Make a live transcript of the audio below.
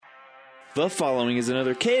The following is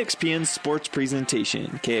another KXPN Sports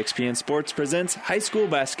presentation. KXPN Sports presents high school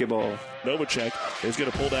basketball. Novacek is going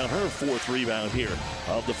to pull down her fourth rebound here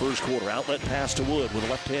of the first quarter. Outlet pass to Wood with a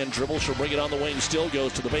left-hand dribble. She'll bring it on the wing. Still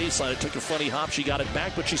goes to the baseline. It took a funny hop. She got it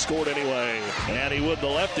back, but she scored anyway. Annie Wood, the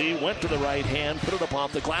lefty, went to the right hand, put it up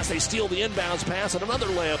off the glass. They steal the inbounds pass, and another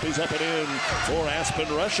layup is up and in for Aspen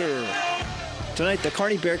Rusher. Tonight, the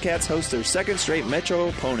Kearney Bearcats host their second straight Metro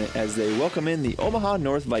opponent as they welcome in the Omaha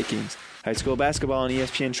North Vikings. High school basketball on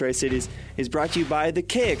ESPN Tri-Cities is brought to you by the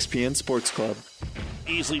KXPN Sports Club.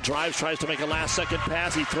 Easily drives, tries to make a last-second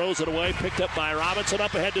pass. He throws it away, picked up by Robinson.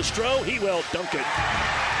 Up ahead to Stroh. He will dunk it.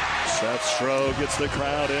 Seth Stroh gets the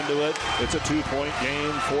crowd into it. It's a two-point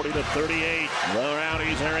game, 40-38. The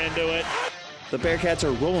Rowdies are into it. The Bearcats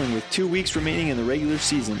are rolling with 2 weeks remaining in the regular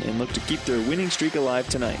season and look to keep their winning streak alive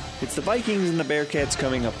tonight. It's the Vikings and the Bearcats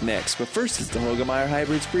coming up next, but first it's the Hoegemeyer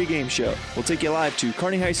Hybrids pregame show. We'll take you live to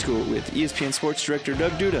Kearney High School with ESPN Sports Director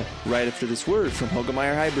Doug Duda right after this word from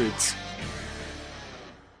Hoegemeyer Hybrids.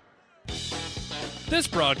 This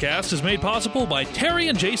broadcast is made possible by Terry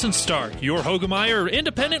and Jason Stark, your Hoegemeyer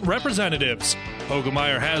independent representatives.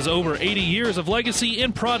 Hoegemeyer has over 80 years of legacy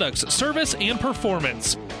in products, service, and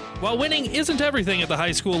performance. While winning isn't everything at the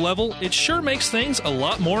high school level, it sure makes things a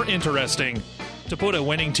lot more interesting. To put a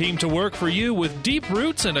winning team to work for you with deep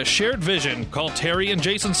roots and a shared vision, call Terry and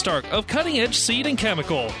Jason Stark of Cutting Edge Seed and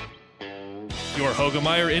Chemical. Your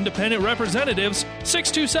Hoegemeyer independent representatives,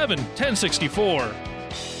 627-1064.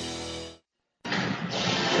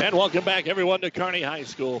 And welcome back, everyone, to Kearney High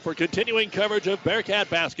School for continuing coverage of Bearcat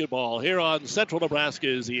basketball here on Central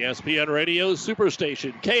Nebraska's ESPN Radio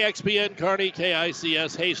Superstation, KXPN Kearney,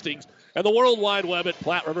 KICS Hastings, and the World Wide Web at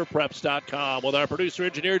PlatteRiverPreps.com. With our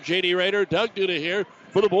producer-engineer, J.D. Rader, Doug Duda here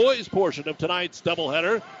for the boys' portion of tonight's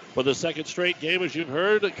doubleheader. For the second straight game, as you've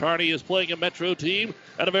heard, Kearney is playing a Metro team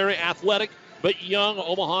and a very athletic but young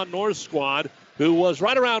Omaha North squad who was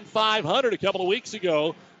right around 500 a couple of weeks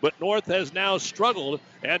ago. But North has now struggled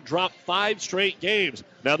and dropped 5 straight games.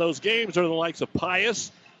 Now, those games are the likes of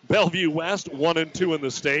Pius, Bellevue West, 1 and 2 in the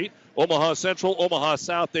state, Omaha Central, Omaha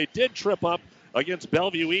South. They did trip up against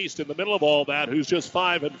Bellevue East in the middle of all that, who's just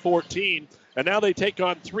 5 and 14. And now they take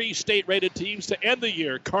on 3 state-rated teams to end the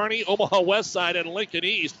year, Kearney, Omaha West Side, and Lincoln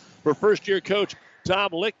East, for first-year coach Tom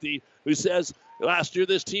Lichty, who says last year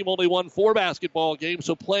this team only won 4 basketball games,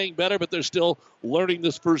 so playing better, but they're still learning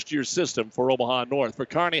this first-year system for Omaha North. For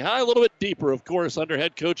Kearney High, a little bit deeper, of course, under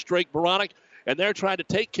head coach Drake Baranek, and they're trying to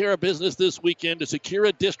take care of business this weekend to secure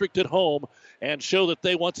a district at home and show that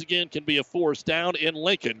they once again can be a force down in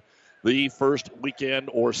Lincoln the first weekend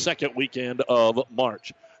or second weekend of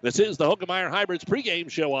March. This is the Hoegemeyer Hybrids pregame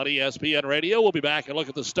show on ESPN Radio. We'll be back and look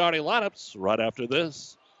at the starting lineups right after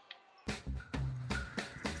this.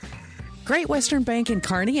 Great Western Bank in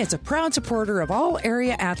Kearney is a proud supporter of all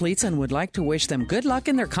area athletes and would like to wish them good luck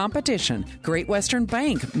in their competition. Great Western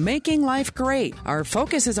Bank, making life great. Our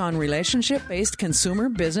focus is on relationship-based consumer,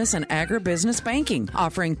 business, and agribusiness banking,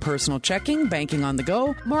 offering personal checking, banking on the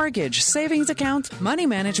go, mortgage, savings accounts, money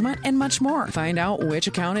management, and much more. Find out which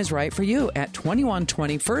account is right for you at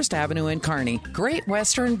 2120 First Avenue in Kearney. Great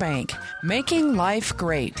Western Bank, making life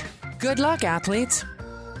great. Good luck, athletes.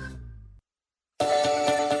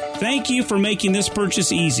 Thank you for making this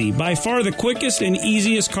purchase easy. By far the quickest and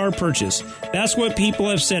easiest car purchase. That's what people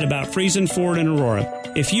have said about Friesen Ford and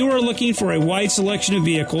Aurora. If you are looking for a wide selection of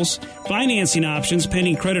vehicles, financing options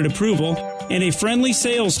pending credit approval, and a friendly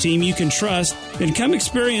sales team you can trust, then come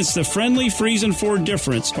experience the friendly Friesen Ford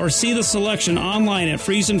difference or see the selection online at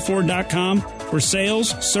FriesenFord.com for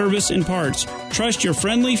sales, service, and parts. Trust your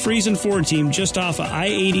friendly Friesen Ford team just off of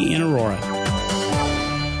I-80 in Aurora.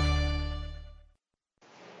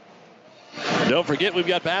 Don't forget, we've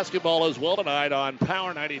got basketball as well tonight on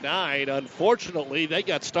Power 99. Unfortunately, they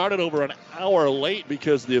got started over an hour late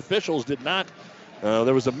because the officials did not.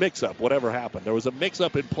 There was a mix-up, whatever happened. There was a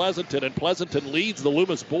mix-up in Pleasanton, and Pleasanton leads the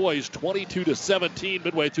Loomis boys 22-17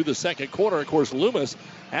 midway through the second quarter. Of course, Loomis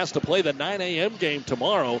has to play the 9 a.m. game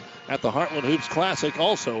tomorrow at the Heartland Hoops Classic,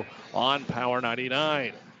 also on Power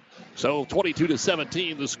 99. So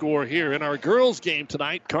 22-17 the score here. In our girls game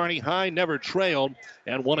tonight, Kearney High never trailed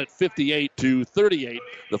and won it 58-38.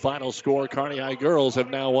 The final score, Kearney High girls have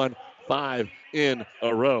now won 5 in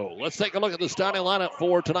a row. Let's take a look at the starting lineup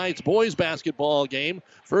for tonight's boys basketball game.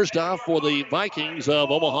 First off, for the Vikings of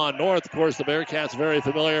Omaha North, of course, the Bearcats very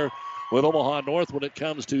familiar with Omaha North when it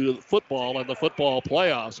comes to football and the football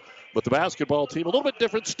playoffs. But the basketball team, a little bit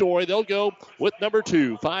different story. They'll go with number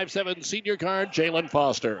 2, 5'7" senior guard Jalen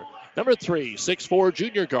Foster. Number 3, 6'4"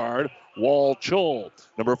 junior guard Wall Chol.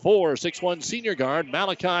 Number 4, 6'1" senior guard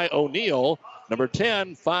Malachi O'Neal. number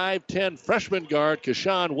 10, 5'10" freshman guard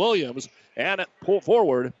Keshawn Williams, and at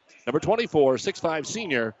forward, number 24, 6'5"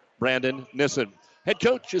 senior Brandon Nissen. Head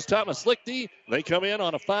coach is Thomas Lichty. They come in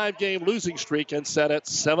on a 5-game losing streak and set at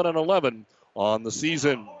 7-11 on the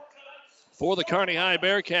season. For the Kearney High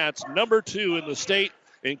Bearcats, number 2 in the state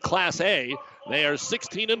in Class A. They are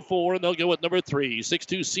 16-4, and they'll go with number 3,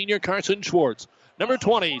 6'2" senior Carson Schwartz. Number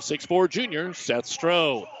 20, 6'4" junior Seth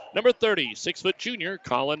Stroh. Number 30, 6' junior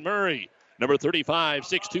Colin Murray. Number 35,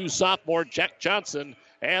 6'2" sophomore Jack Johnson.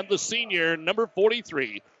 And the senior, number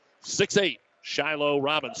 43, 6'8", Shiloh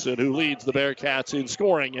Robinson, who leads the Bearcats in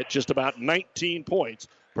scoring at just about 19 points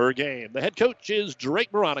per game. The head coach is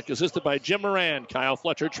Drake Moronic, assisted by Jim Moran, Kyle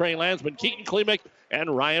Fletcher, Trey Landsman, Keaton Klemick,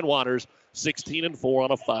 and Ryan Waters. 16-4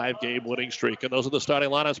 on a 5-game winning streak. And those are the starting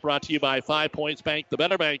lineups brought to you by 5 Points Bank, the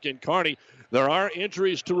Better Bank in Kearney. There are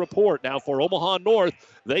injuries to report. Now for Omaha North,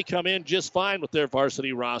 they come in just fine with their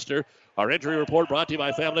varsity roster. Our injury report brought to you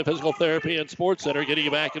by Family Physical Therapy and Sports Center, getting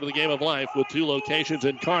you back into the game of life with 2 locations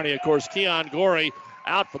in Kearney. Of course, Keon Gorey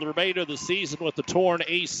out for the remainder of the season with the torn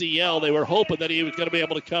ACL. They were hoping that he was going to be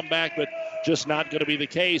able to come back, but just not going to be the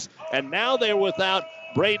case. And now they're without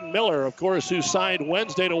Braden Miller, of course, who signed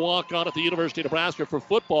Wednesday to walk on at the University of Nebraska for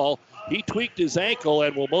football. He tweaked his ankle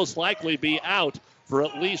and will most likely be out for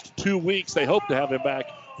at least 2 weeks. They hope to have him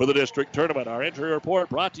back for the district tournament. Our injury report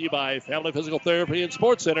brought to you by Family Physical Therapy and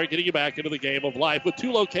Sports Center, getting you back into the game of life with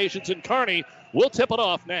 2 locations in Kearney. We'll tip it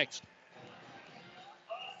off next.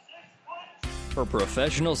 For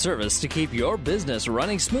professional service to keep your business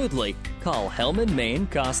running smoothly, call Hellman, Maine,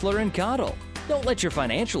 Kostler, and Cottle. Don't let your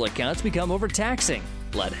financial accounts become overtaxing.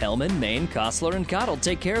 Let Hellman, Maine, Kostler, and Cottle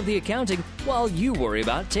take care of the accounting while you worry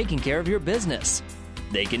about taking care of your business.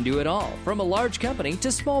 They can do it all, from a large company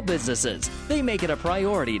to small businesses. They make it a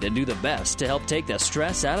priority to do the best to help take the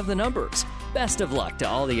stress out of the numbers. Best of luck to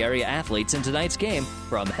all the area athletes in tonight's game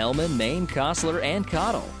from Hellman, Maine, Kostler, and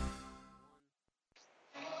Cottle.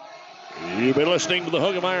 You've been listening to the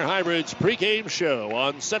Hoegemeyer Hybrids pregame show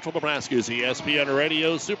on Central Nebraska's ESPN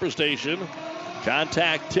Radio Superstation.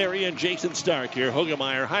 Contact Terry and Jason Stark, your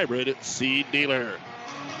Hoegemeyer Hybrid seed dealer.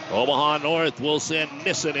 Omaha North will send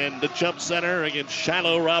Nissen in to jump center against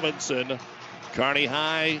Shiloh Robinson. Kearney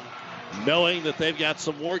High, knowing that they've got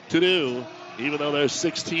some work to do, even though they're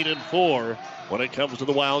 16-4. When it comes to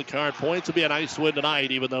the wild card points, it'll be a nice win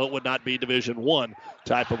tonight, even though it would not be Division I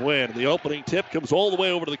type of win. The opening tip comes all the way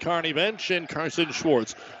over to the Kearney bench, and Carson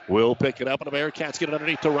Schwartz will pick it up, and the Bearcats get it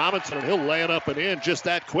underneath to Robinson, and he'll lay it up and in just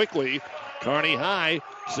that quickly. Kearney High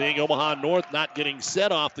seeing Omaha North not getting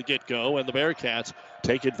set off the get-go, and the Bearcats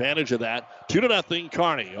take advantage of that. 2-0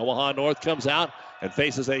 Kearney. Omaha North comes out and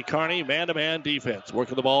faces a Kearney man-to-man defense.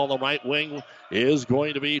 Working the ball on the right wing is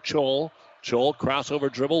going to be Chol. Chol,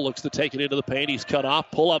 crossover dribble, looks to take it into the paint. He's cut off.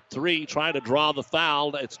 Pull-up 3, trying to draw the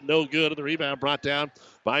foul. It's no good. And the rebound brought down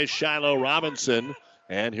by Shiloh Robinson.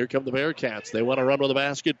 And here come the Bearcats. They want to run with the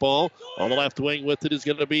basketball. On the left wing with it is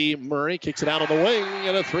going to be Murray. Kicks it out on the wing,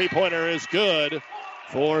 and a three-pointer is good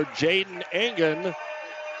for Jaden Engen.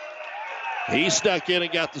 He stuck in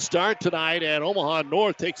and got the start tonight, and Omaha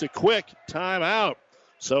North takes a quick timeout.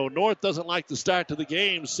 So North doesn't like the start to the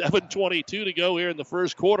game. 7:22 to go here in the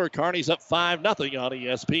first quarter. Kearney's up 5-0 on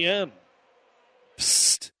ESPN.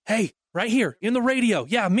 Psst. Hey, right here in the radio.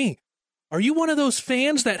 Yeah, me. Are you one of those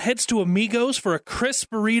fans that heads to Amigos for a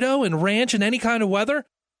crisp burrito and ranch in any kind of weather?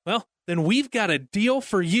 Well, then we've got a deal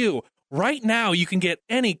for you. Right now, you can get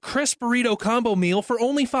any crisp burrito combo meal for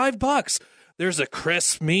only $5. There's a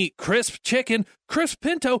crisp meat, crisp chicken, crisp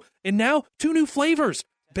pinto, and now 2 new flavors,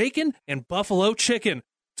 bacon and buffalo chicken.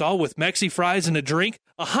 It's all with Mexi fries and a drink,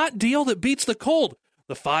 a hot deal that beats the cold.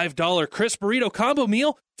 The $5 crisp burrito combo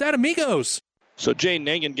meal, it's at Amigos. So Jaden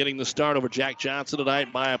Engen getting the start over Jack Johnson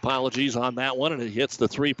tonight. My apologies on that one, and it hits the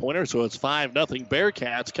three-pointer, so it's 5-0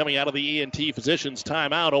 Bearcats coming out of the E&T Physicians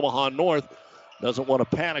timeout. Omaha North doesn't want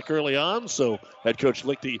to panic early on, so head coach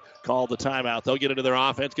Lichty called the timeout. They'll get into their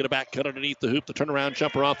offense, get a back cut underneath the hoop. The turnaround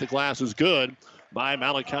jumper off the glass is good by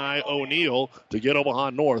Malachi O'Neal to get Omaha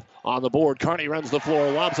North on the board. Kearney runs the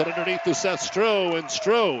floor, lobs it underneath to Seth Stroh, and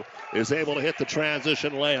Stroh is able to hit the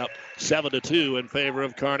transition layup. 7-2 in favor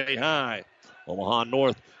of Kearney High. Omaha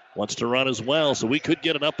North wants to run as well, so we could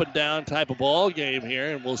get an up-and-down type of ball game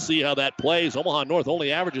here, and we'll see how that plays. Omaha North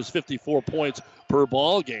only averages 54 points per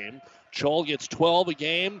ball game. Chol gets 12 a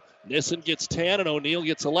game, Nissen gets 10, and O'Neal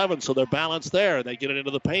gets 11, so they're balanced there. They get it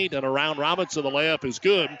into the paint, and around Robinson, the layup is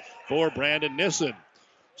good for Brandon Nissen.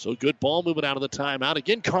 So good ball movement out of the timeout.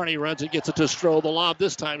 Again, Kearney runs and gets it to Stroh. The lob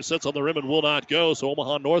this time sits on the rim and will not go, so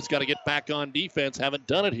Omaha North's got to get back on defense. Haven't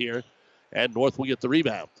done it here, and North will get the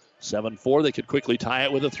rebound. 7-4. They could quickly tie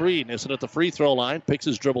it with a 3. Nissen at the free throw line. Picks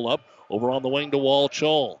his dribble up. Over on the wing to Wall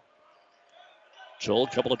Chol. Chol,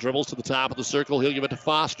 a couple of dribbles to the top of the circle. He'll give it to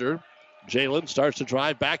Foster. Jalen starts to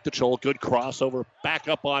drive back to Chol. Good crossover. Back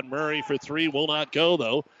up on Murray for 3. Will not go,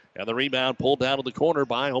 though. And the rebound pulled down to the corner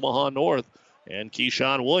by Omaha North. And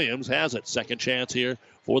Keyshawn Williams has it. Second chance here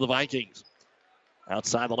for the Vikings.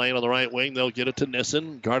 Outside the lane on the right wing, they'll get it to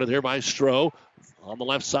Nissen. Guarded here by Stroh. On the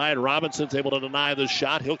left side, Robinson's able to deny the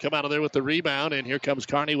shot. He'll come out of there with the rebound. And here comes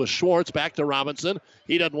Kearney with Schwartz. Back to Robinson.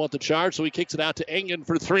 He doesn't want the charge, so he kicks it out to Engen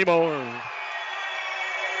for 3 more.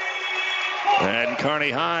 And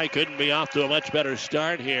Kearney High couldn't be off to a much better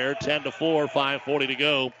start here. 10-4, 5:40 to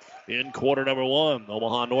go in quarter number 1.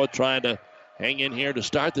 Omaha North trying to hang in here to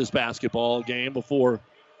start this basketball game before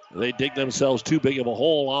they dig themselves too big of a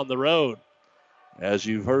hole on the road. As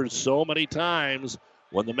you've heard so many times,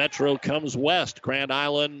 when the Metro comes west, Grand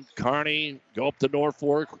Island, Kearney, go up to North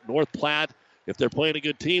Fork, North Platte. If they're playing a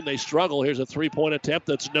good team, they struggle. Here's a 3-point attempt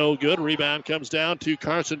that's no good. Rebound comes down to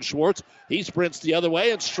Carson Schwartz. He sprints the other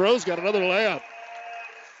way, and Stroh's got another layup.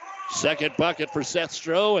 Second bucket for Seth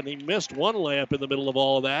Stroh, and he missed one layup in the middle of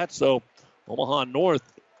all of that. So Omaha North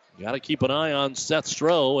got to keep an eye on Seth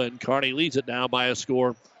Stroh, and Kearney leads it now by a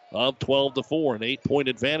score of 12-4. An 8-point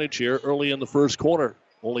advantage here early in the first quarter.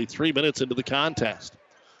 Only 3 minutes into the contest.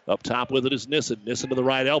 Up top with it is Nissen. Nissen to the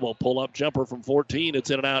right elbow. Pull-up jumper from 14. It's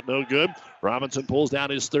in and out. No good. Robinson pulls down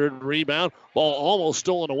his third rebound. Ball almost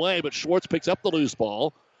stolen away, but Schwartz picks up the loose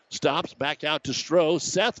ball. Stops back out to Stroh.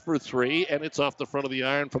 Seth for 3, and it's off the front of the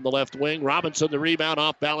iron from the left wing. Robinson, the rebound,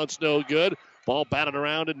 off balance, no good. Ball batted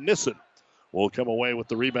around, and Nissen will come away with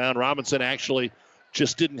the rebound. Robinson actually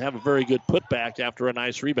just didn't have a very good putback after a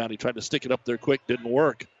nice rebound. He tried to stick it up there quick, didn't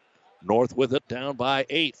work. North with it, down by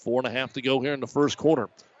 8. 4.5 to go here in the first quarter.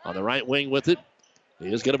 On the right wing with it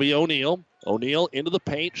is going to be O'Neal. O'Neal into the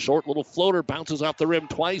paint. Short little floater bounces off the rim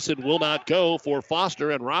twice and will not go for Foster.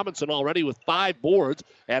 And Robinson already with 5 boards.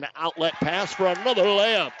 And outlet pass for another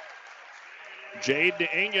layup. Jade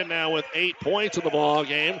Engen now with 8 points in the ball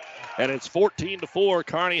game. And it's 14-4.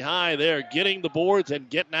 Kearney High there getting the boards and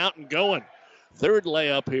getting out and going. Third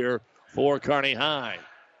layup here for Kearney High.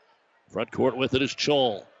 Front court with it is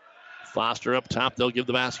Chol. Foster up top. They'll give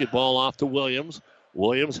the basketball off to Williams.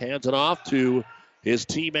 Williams hands it off to his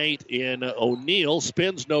teammate in O'Neal.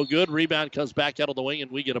 Spins no good. Rebound comes back out of the wing, and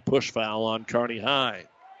we get a push foul on Kearney High.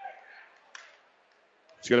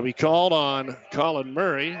 It's going to be called on Colin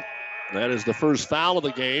Murray. That is the first foul of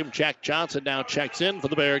the game. Jack Johnson now checks in for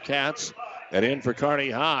the Bearcats and in for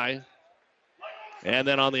Kearney High. And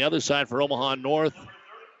then on the other side for Omaha North,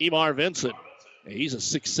 Emar Vincent. He's a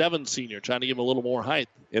 6'7 senior, trying to give him a little more height.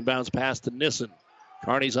 Inbounds pass to Nissen.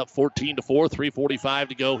 Kearney's up 14-4, 3:45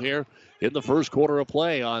 to go here in the first quarter of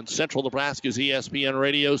play on Central Nebraska's ESPN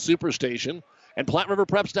Radio Superstation. And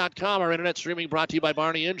PlatteRiverPreps.com, our internet streaming brought to you by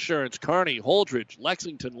Barney Insurance. Kearney, Holdridge,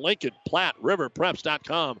 Lexington, Lincoln,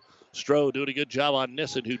 PlatteRiverPreps.com. Stroh doing a good job on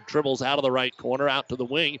Nissen, who dribbles out of the right corner, out to the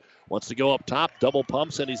wing. Wants to go up top, double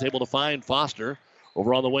pumps, and he's able to find Foster.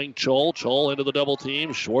 Over on the wing, Chol into the double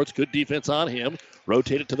team. Schwartz, good defense on him.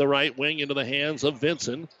 Rotated to the right wing into the hands of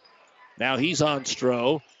Vincent. Now he's on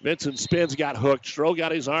Stroh. Vincent spins, got hooked. Stroh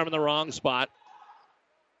got his arm in the wrong spot.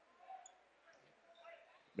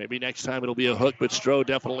 Maybe next time it'll be a hook, but Stroh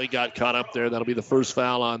definitely got caught up there. That'll be the first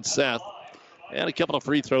foul on Seth. And a couple of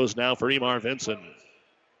free throws now for Emar Vincent.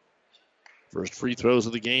 First free throws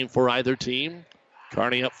of the game for either team.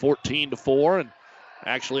 Kearney up 14-4, and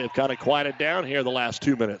actually have kind of quieted down here the last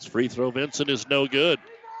 2 minutes. Free throw Vincent is no good.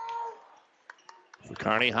 For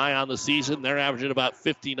Kearney High on the season, they're averaging about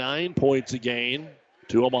 59 points a game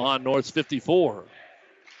to Omaha North's 54.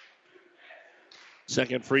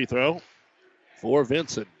 Second free throw for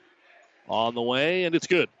Vincent. On the way, and it's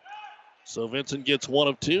good. So Vincent gets 1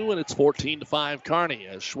 of 2, and it's 14-5 Kearney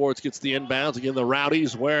as Schwartz gets the inbounds. Again, the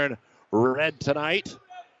Rowdies wearing red tonight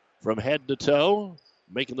from head to toe,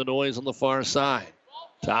 making the noise on the far side.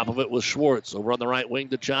 Top of it was Schwartz. Over on the right wing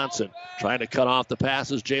to Johnson. Trying to cut off the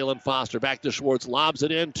passes. Jalen Foster back to Schwartz. Lobs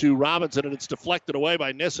it in to Robinson, and it's deflected away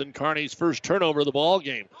by Nissen. Kearney's first turnover of the ball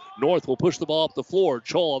game. North will push the ball up the floor.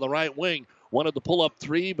 Chol on the right wing. Wanted to pull up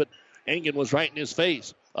 3, but Engen was right in his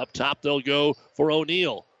face. Up top, they'll go for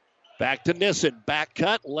O'Neal. Back to Nissen. Back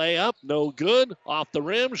cut. Layup. No good. Off the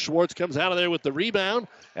rim. Schwartz comes out of there with the rebound.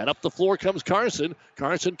 And up the floor comes Carson.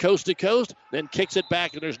 Carson coast to coast. Then kicks it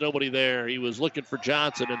back, and there's nobody there. He was looking for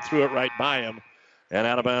Johnson and threw it right by him. And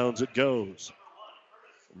out of bounds it goes.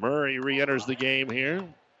 Murray re-enters the game here.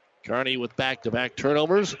 Kearney with back-to-back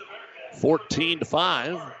turnovers.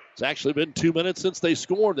 14-5. It's actually been 2 minutes since they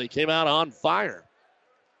scored. They came out on fire.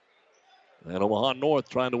 And Omaha North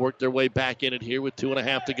trying to work their way back in it here with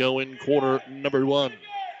 2.5 to go in quarter number 1.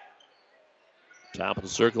 Top of the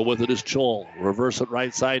circle with it is Chol. Reverse it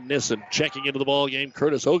right side, Nissen. Checking into the ball game,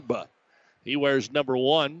 Curtis Ogba. He wears number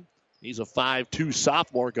 1. He's a 5'2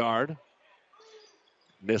 sophomore guard.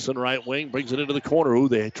 Nissen right wing brings it into the corner. Ooh,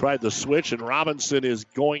 they tried the switch, and Robinson is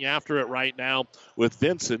going after it right now with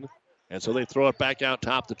Vincent. And so they throw it back out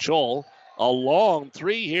top to Chol. A long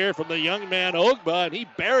 3 here from the young man Ogba, and he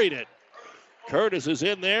buried it. Curtis is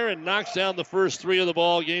in there and knocks down the first 3 of the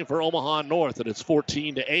ball game for Omaha North, and it's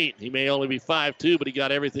 14-8. He may only be 5'2", but he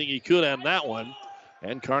got everything he could on that one.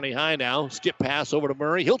 And Kearney High now, skip pass over to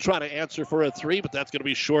Murray. He'll try to answer for a 3, but that's going to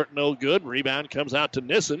be short, no good. Rebound comes out to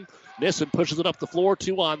Nissen. Nissen pushes it up the floor,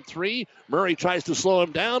 2-on-3. Murray tries to slow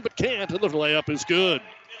him down, but can't, and the layup is good.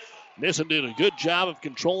 Nissen did a good job of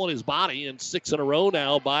controlling his body, and 6 in a row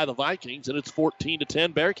now by the Vikings, and it's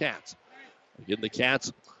 14-10 Bearcats. Again, the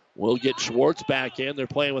Cats will get Schwartz back in. They're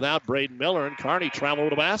playing without Braden Miller, and Kearney travel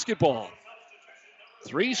with a basketball.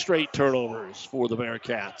 3 straight turnovers for the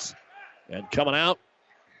Bearcats. And coming out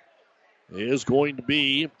is going to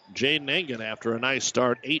be Jaden Engen after a nice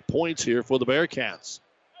start. 8 points here for the Bearcats.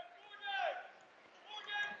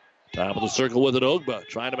 Top of the circle with it, Ogba,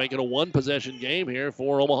 trying to make it a 1-possession game here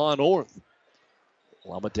for Omaha North.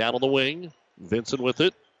 Lump it down on the wing. Vincent with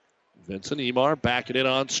it. Vincent Emar backing it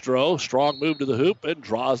on Stroh. Strong move to the hoop and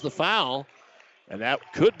draws the foul. And that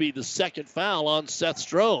could be the second foul on Seth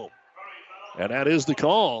Stroh. And that is the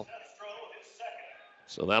call.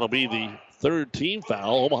 So that'll be the 3rd team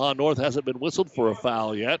foul. Omaha North hasn't been whistled for a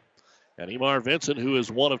foul yet. And Emar Vincent, who is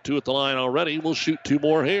 1 of 2 at the line already, will shoot 2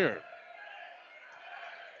 more here.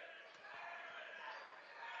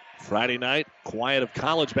 Friday night, quiet of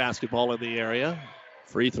college basketball in the area.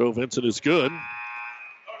 Free throw, Vincent is good.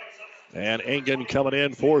 And Engen coming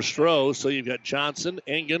in for Stroh. So you've got Johnson,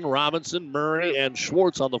 Engen, Robinson, Murray, and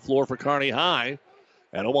Schwartz on the floor for Kearney High.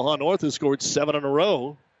 And Omaha North has scored 7 in a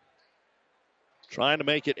row. Trying to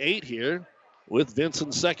make it 8 here with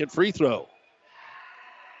Vincent's second free throw.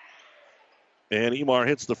 And Emar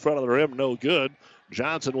hits the front of the rim, no good.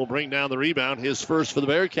 Johnson will bring down the rebound, his first for the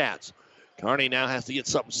Bearcats. Kearney now has to get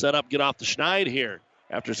something set up, get off the schneid here.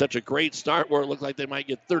 After such a great start where it looked like they might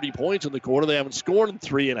get 30 points in the quarter, they haven't scored in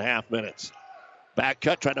 3.5 minutes. Back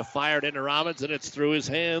cut, trying to fire it into Robinson. It's through his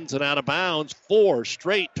hands and out of bounds. 4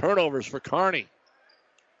 straight turnovers for Kearney.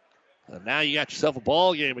 And now you got yourself a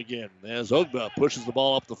ball game again as Ogba pushes the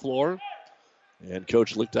ball up the floor. And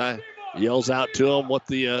Coach Lichtai yells out to him what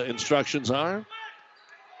the instructions are.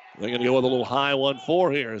 They're going to go with a little high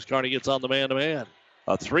 1-4 here as Kearney gets on the man-to-man.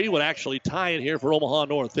 A 3 would actually tie it here for Omaha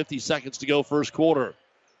North. 50 seconds to go first quarter.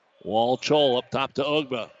 Wall Chol up top to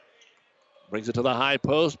Ogba. Brings it to the high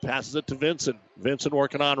post, passes it to Vincent. Vincent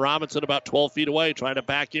working on Robinson about 12 feet away, trying to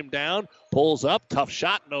back him down. Pulls up, tough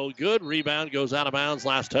shot, no good. Rebound goes out of bounds,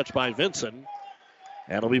 last touch by Vincent.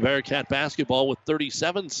 And it'll be Bearcat basketball with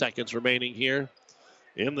 37 seconds remaining here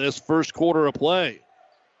in this first quarter of play.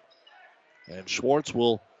 And Schwartz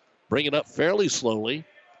will bring it up fairly slowly.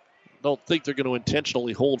 Don't think they're going to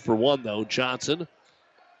intentionally hold for 1, though. Johnson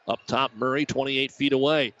up top, Murray 28 feet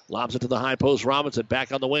away. Lobs it to the high post, Robinson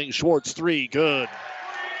back on the wing. Schwartz 3, good.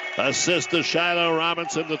 Assist to Shiloh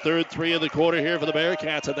Robinson, the 3rd 3 of the quarter here for the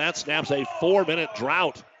Bearcats, and that snaps a 4-minute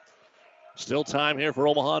drought. Still time here for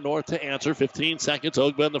Omaha North to answer. 15 seconds.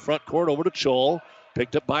 Ogba in the front court over to Chol.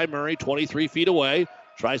 Picked up by Murray, 23 feet away.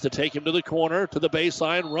 Tries to take him to the corner, to the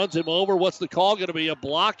baseline, runs him over. What's the call going to be? A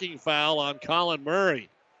blocking foul on Colin Murray.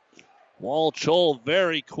 Wall Chol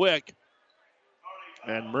very quick.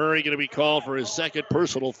 And Murray going to be called for his second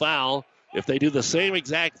personal foul. If they do the same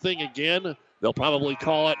exact thing again, they'll probably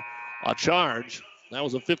call it a charge. That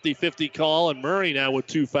was a 50-50 call, and Murray now with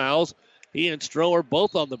 2 fouls. He and Stroh are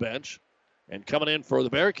both on the bench. And coming in for the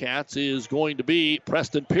Bearcats is going to be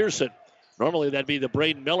Preston Pearson. Normally that'd be the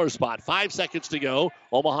Braden Miller spot. 5 seconds to go.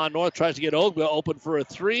 Omaha North tries to get Ogba open for a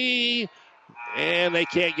 3. And they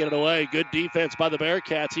can't get it away. Good defense by the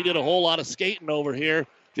Bearcats. He did a whole lot of skating over here.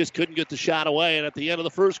 Just couldn't get the shot away. And at the end of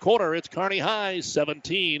the first quarter, it's Kearney High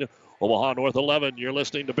 17, Omaha North 11. You're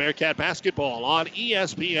listening to Bearcat Basketball on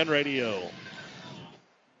ESPN Radio.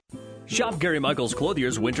 Shop Gary Michaels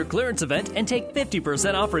Clothier's winter clearance event and take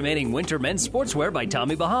 50% off remaining winter men's sportswear by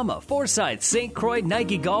Tommy Bahama, Forsyth, St. Croix,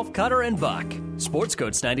 Nike Golf, Cutter, and Buck. Sports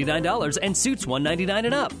coats $99 and suits $199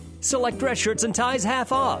 and up. Select dress shirts and ties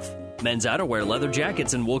half off. Men's outerwear, leather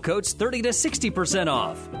jackets, and wool coats 30 to 60%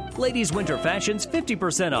 off. Ladies' winter fashions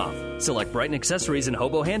 50% off. Select Brighton accessories and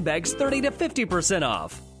hobo handbags 30 to 50%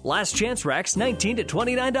 off. Last chance racks $19 to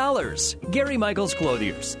 $29. Gary Michaels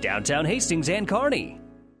Clothiers, downtown Hastings and Kearney.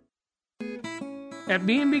 At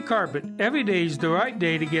B&B Carpet, every day is the right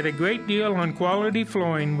day to get a great deal on quality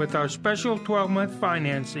flooring with our special 12-month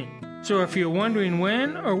financing. So if you're wondering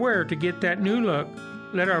when or where to get that new look,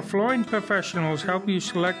 let our flooring professionals help you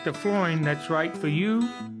select the flooring that's right for you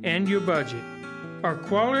and your budget. Our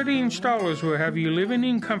quality installers will have you living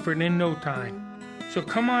in comfort in no time. So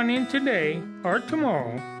come on in today or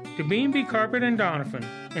tomorrow to B&B Carpet and Donovan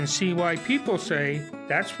and see why people say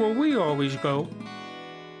that's where we always go.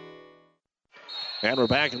 And we're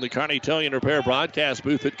back in the Kearney Towing and Repair broadcast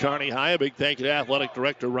booth at Kearney High. A big thank you to Athletic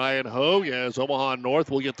Director Ryan Hogue as Omaha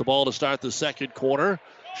North will get the ball to start the second quarter.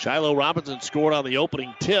 Shiloh Robinson scored on the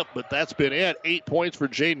opening tip, but that's been it. 8 points for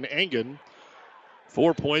Jaden Engen.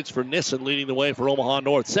 4 points for Nissen leading the way for Omaha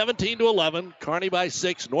North. 17-11. Kearney by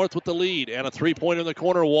 6. North with the lead. And a three-pointer in the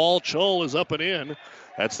corner. Wall Chol is up and in.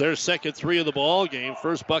 That's their second three of the ball game.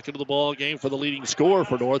 First bucket of the ball game for the leading scorer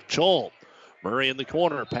for North, Chol. Murray in the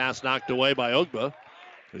corner. Pass knocked away by Ogba,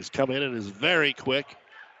 who's come in and is very quick.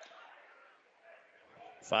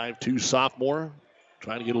 5'2 sophomore.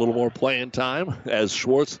 Trying to get a little more playing time as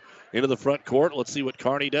Schwartz into the front court. Let's see what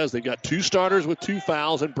Kearney does. They've got two starters with 2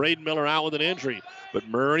 fouls and Braden Miller out with an injury. But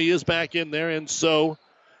Murray is back in there, and so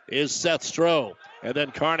is Seth Stroh. And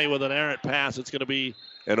then Kearney with an errant pass. It's going to be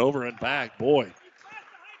an over and back. Boy,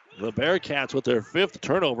 the Bearcats with their 5th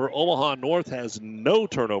turnover. Omaha North has no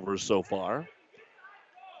turnovers so far.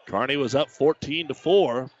 Kearney was up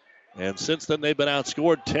 14-4, and since then they've been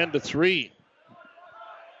outscored 10-3.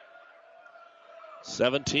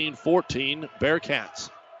 17-14 Bearcats.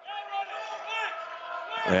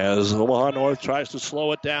 As Omaha North tries to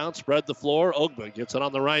slow it down, spread the floor. Ogba gets it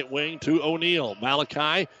on the right wing to O'Neal.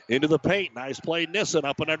 Malachi into the paint. Nice play, Nissen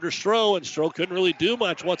up and under Stroh, and Stroh couldn't really do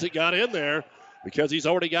much once it got in there because he's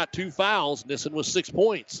already got 2 fouls. Nissen with 6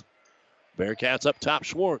 points. Bearcats up top,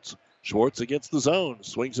 Schwartz. Schwartz against the zone.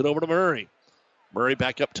 Swings it over to Murray. Murray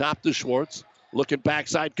back up top to Schwartz. Looking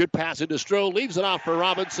backside. Good pass into Stroh. Leaves it off for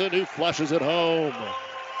Robinson, who flushes it home.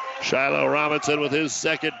 Shiloh Robinson with his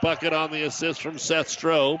second bucket on the assist from Seth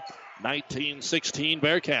Stroh. 19-16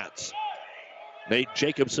 Bearcats. Nate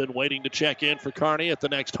Jacobson waiting to check in for Kearney at the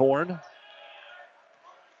next horn.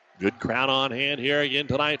 Good crowd on hand here again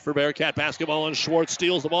tonight for Bearcat basketball, and Schwartz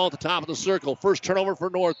steals the ball at the top of the circle. First turnover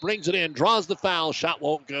for North, brings it in, draws the foul, shot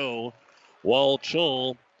won't go. Wall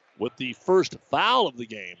Chol with the first foul of the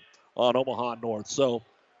game on Omaha North. So,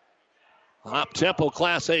 up-tempo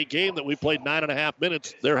Class A game that we played 9.5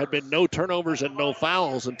 minutes. There had been no turnovers and no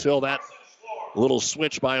fouls until that little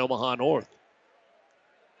switch by Omaha North.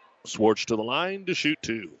 Schwartz to the line to shoot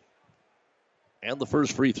 2. And the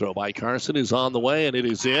first free throw by Carson is on the way, and it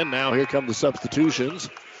is in. Now here come the substitutions.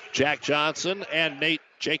 Jack Johnson and Nate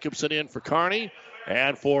Jacobson in for Kearney.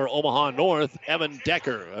 And for Omaha North, Evan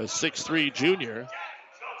Decker, a 6'3 junior.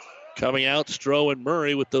 Coming out, Stroh and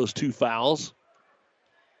Murray with those 2 fouls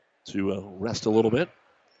to rest a little bit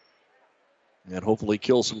and hopefully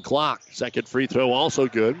kill some clock. Second free throw also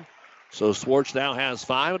good. So Schwartz now has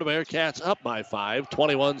 5, and the Bearcats up by 5,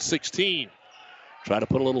 21-16. Try to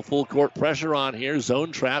put a little full court pressure on here.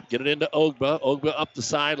 Zone trap. Get it into Ogba. Ogba up the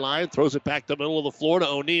sideline. Throws it back the middle of the floor to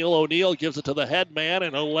O'Neal. O'Neal gives it to the head man,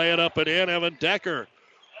 and he'll lay it up and in. Evan Decker.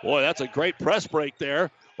 Boy, that's a great press break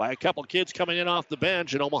there by a couple kids coming in off the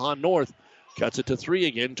bench. And Omaha North cuts it to 3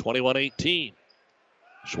 again, 21-18.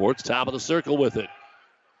 Schwartz top of the circle with it.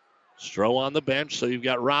 Stroh on the bench, so you've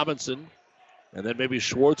got Robinson. And then maybe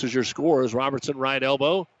Schwartz is your scorer. Robertson right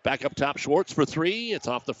elbow. Back up top, Schwartz for 3. It's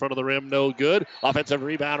off the front of the rim, no good. Offensive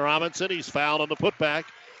rebound, Robinson. He's fouled on the putback.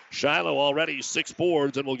 Shiloh already 6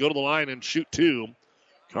 boards and will go to the line and shoot 2.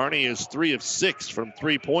 Kearney is 3 of 6 from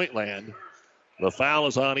three-point land. The foul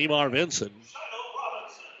is on Emar Vinson.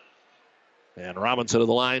 And Robinson to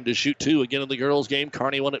the line to shoot 2 again in the girls' game.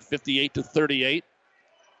 Kearney won it 58-38.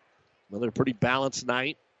 Another pretty balanced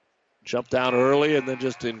night. Jumped down early and then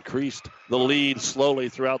just increased the lead slowly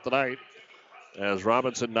throughout the night as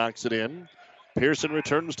Robinson knocks it in. Pearson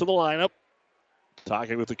returns to the lineup.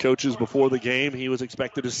 Talking with the coaches before the game, he was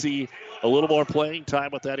expected to see a little more playing time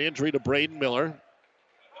with that injury to Braden Miller.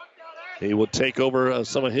 He will take over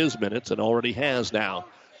some of his minutes and already has now,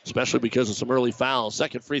 especially because of some early fouls.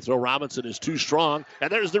 Second free throw, Robinson is too strong.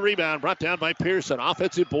 And there's the rebound brought down by Pearson.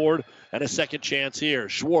 Offensive board and a second chance here.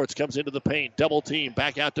 Schwartz comes into the paint. Double team.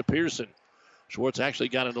 Back out to Pearson. Schwartz actually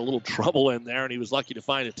got in a little trouble in there, and he was lucky to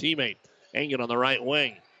find a teammate. Engen on the right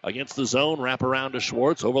wing. Against the zone. Wrap around to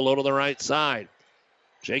Schwartz. Overload on the right side.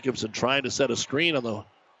 Jacobson trying to set a screen on the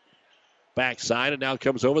backside, and now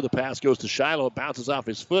comes over. The pass goes to Shiloh. It bounces off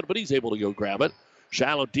his foot, but he's able to go grab it.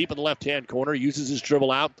 Shiloh deep in the left-hand corner. Uses his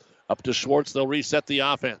dribble out. Up to Schwartz. They'll reset the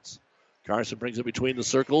offense. Carson brings it between the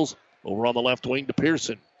circles. Over on the left wing to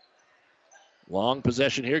Pearson. Long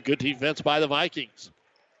possession here. Good defense by the Vikings.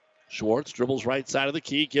 Schwartz dribbles right side of the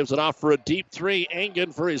key. Gives it off for a deep three.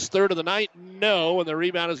 Engen for his third of the night. No. And the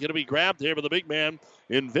rebound is going to be grabbed here by the big man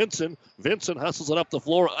in Vincent. Vincent hustles it up the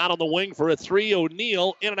floor out on the wing for a three.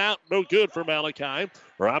 O'Neal in and out. No good for Malachi.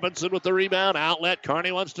 Robinson with the rebound. Outlet.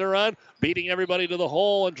 Kearney wants to run. Beating everybody to the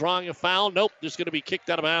hole and drawing a foul. Nope. Just going to be kicked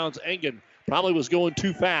out of bounds. Engen probably was going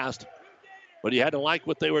too fast. But you had to like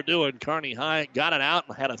what they were doing. Kearney High got it out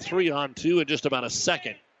and had a 3-on-2 in just about a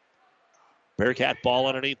second. Bearcat ball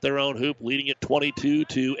underneath their own hoop, leading it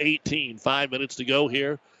 22-18. 5 minutes to go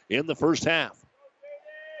here in the first half.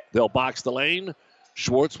 They'll box the lane.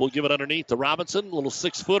 Schwartz will give it underneath to Robinson. Little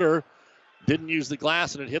 6-footer. Didn't use the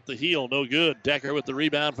glass and it hit the heel. No good. Decker with the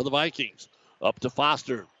rebound for the Vikings. Up to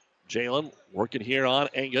Foster. Jalen working here on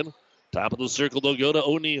Engen. Top of the circle, they'll go to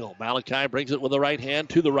O'Neal. Malachi brings it with the right hand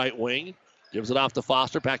to the right wing. Gives it off to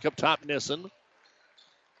Foster. Back up top, Nissen.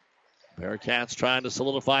 Bearcats trying to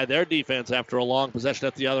solidify their defense after a long possession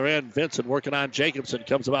at the other end. Vincent working on Jacobson.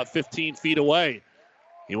 Comes about 15 feet away.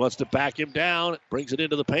 He wants to back him down. Brings it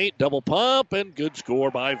into the paint. Double pump and good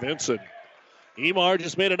score by Vincent. Emar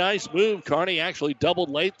just made a nice move. Kearney actually doubled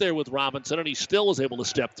late there with Robinson, and he still was able to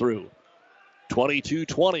step through.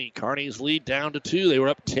 22-20. Kearney's lead down to 2. They were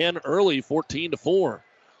up 10 early, 14-4.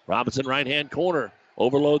 Robinson right-hand corner.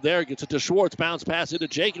 Overload there. Gets it to Schwartz. Bounce pass into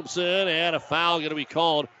Jacobson, and a foul going to be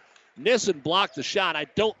called. Nissen blocked the shot. I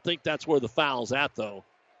don't think that's where the foul's at, though.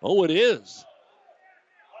 Oh, it is.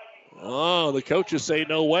 Oh, the coaches say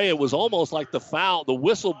no way. It was almost like the foul. The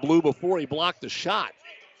whistle blew before he blocked the shot.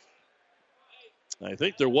 I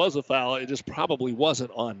think there was a foul. It just probably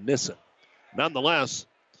wasn't on Nissen. Nonetheless,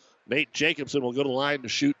 Nate Jacobson will go to the line to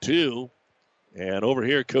shoot 2. And over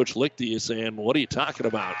here, Coach Lichty is saying, what are you talking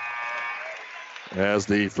about? As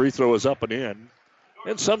the free throw is up and in.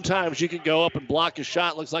 And sometimes you can go up and block a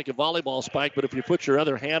shot. Looks like a volleyball spike, but if you put your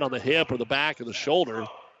other hand on the hip or the back of the shoulder,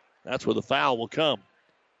 that's where the foul will come.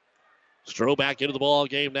 Stroh back into the ball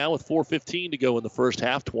game now with 4:15 to go in the first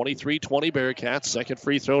half. 23-20 Bearcats. Second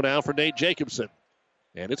free throw now for Nate Jacobson.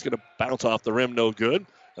 And it's going to bounce off the rim, no good.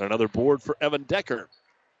 And another board for Evan Decker.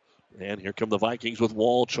 And here come the Vikings with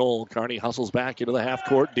Wall Chol. Kearney hustles back into the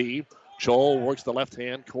half-court D. Chol works the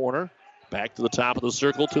left-hand corner. Back to the top of the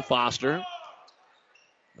circle to Foster.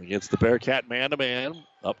 Against the Bearcat man-to-man.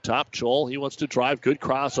 Up top, Chol. He wants to drive. Good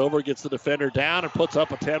crossover. Gets the defender down and puts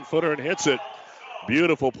up a 10-footer and hits it.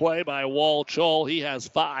 Beautiful play by Wall Chol. He has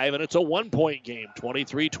 5, and it's a 1-point game.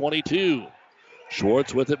 23-22.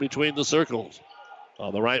 Schwartz with it between the circles.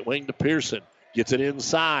 On the right wing to Pearson. Gets it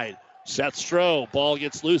inside. Seth Stroh. Ball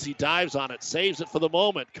gets loose. He dives on it. Saves it for the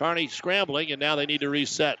moment. Kearney scrambling, and now they need to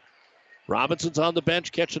reset. Robinson's on the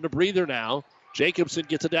bench catching a breather now. Jacobson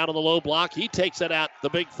gets it down on the low block. He takes it at the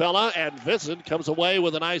big fella, and Vincent comes away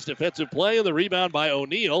with a nice defensive play, and the rebound by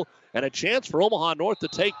O'Neal, and a chance for Omaha North to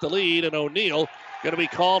take the lead, and O'Neal going to be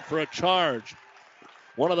called for a charge.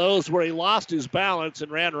 One of those where he lost his balance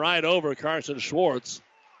and ran right over Carson Schwartz.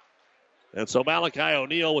 And so Malachi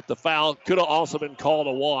O'Neal with the foul. Could have also been called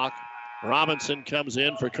a walk. Robinson comes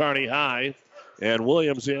in for Kearney High, and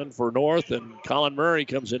Williams in for North, and Colin Murray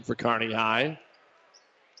comes in for Kearney High.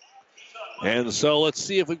 And so let's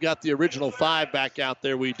see if we've got the original 5 back out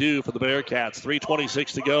there. We do for the Bearcats.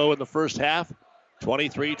 3:26 to go in the first half.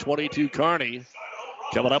 23-22 Kearney.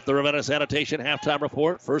 Coming up, the Ravenna Sanitation halftime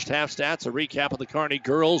report. First half stats, a recap of the Kearney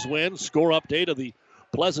girls win. Score update of the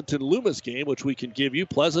Pleasanton-Loomis game, which we can give you.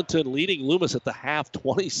 Pleasanton leading Loomis at the half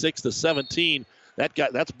 26-17.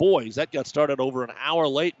 That's boys. That got started over an hour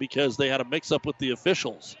late because they had a mix-up with the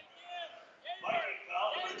officials.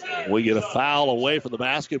 We get a foul away from the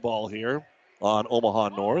basketball here on Omaha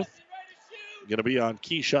North. Going to be on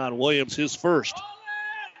Keyshawn Williams, his first.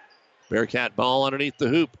 Bearcat ball underneath the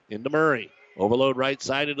hoop into Murray. Overload right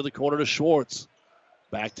side into the corner to Schwartz.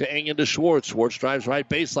 Back to Engen to Schwartz. Schwartz drives right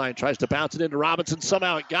baseline, tries to bounce it into Robinson.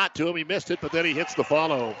 Somehow it got to him. He missed it, but then he hits the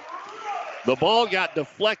follow. The ball got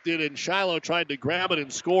deflected, and Shiloh tried to grab it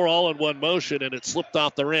and score all in one motion, and it slipped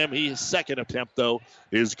off the rim. His second attempt, though,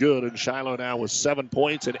 is good, and Shiloh now with 7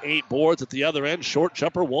 points and 8 boards at the other end. Short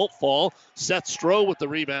jumper won't fall. Seth Stroh with the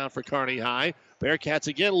rebound for Kearney High. Bearcats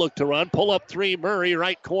again look to run. Pull up 3, Murray.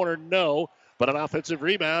 Right corner, no. But an offensive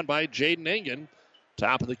rebound by Jaden Engen.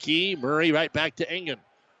 Top of the key, Murray right back to Engen.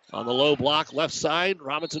 On the low block, left side,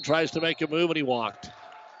 Robinson tries to make a move, and he walked.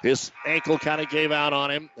 His ankle kind of gave out on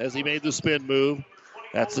him as he made the spin move.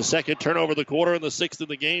 That's the second turnover of the quarter and the 6th of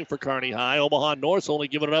the game for Kearney High. Omaha North's only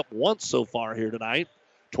given it up once so far here tonight.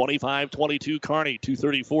 25-22 Kearney,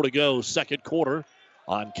 2:34 to go, second quarter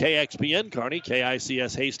on KXPN Kearney,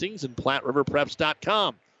 KICS Hastings, and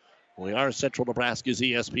PlatteRiverPreps.com. We are Central Nebraska's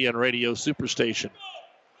ESPN Radio Superstation.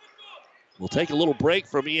 We'll take a little break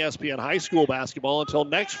from ESPN High School basketball until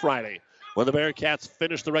next Friday when the Bearcats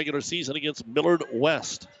finish the regular season against Millard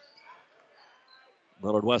West.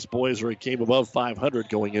 Millard West boys are a game above 500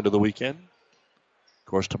 going into the weekend. Of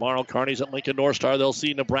course, tomorrow, Kearney's at Lincoln North Star. They'll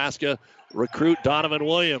see Nebraska recruit Donovan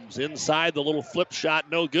Williams. Inside, the little flip shot,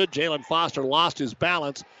 no good. Jalen Foster lost his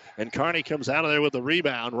balance, and Kearney comes out of there with the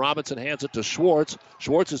rebound. Robinson hands it to Schwartz.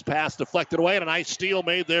 Schwartz's pass deflected away, and a nice steal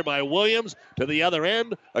made there by Williams. To the other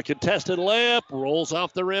end, a contested layup, rolls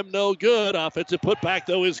off the rim, no good. Offensive putback,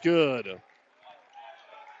 though, is good.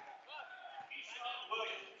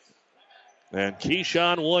 And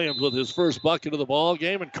Keyshawn Williams with his first bucket of the ball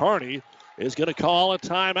game, and Kearney is going to call a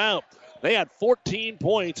timeout. They had 14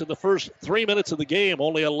 points in the first 3 minutes of the game,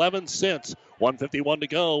 only 11 since. 1:51 to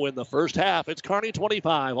go in the first half. It's Kearney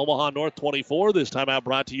 25, Omaha North 24. This timeout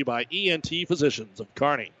brought to you by ENT Physicians of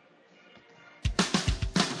Kearney.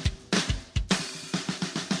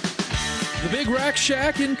 The Big Rack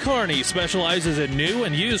Shack in Kearney specializes in new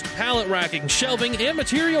and used pallet racking, shelving, and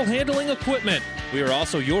material handling equipment. We are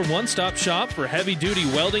also your one-stop shop for heavy-duty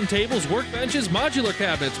welding tables, workbenches, modular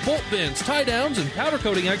cabinets, bolt bins, tie-downs, and powder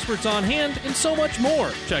coating experts on hand, and so much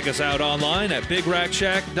more. Check us out online at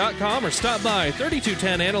BigRackShack.com or stop by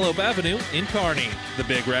 3210 Antelope Avenue in Kearney. The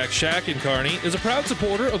Big Rack Shack in Kearney is a proud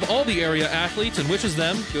supporter of all the area athletes and wishes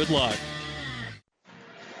them good luck.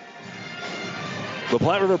 The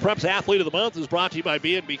Platte River Preps Athlete of the Month is brought to you by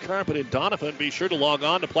B&B Carpet in Donovan. Be sure to log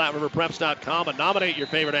on to PlatteRiverPreps.com and nominate your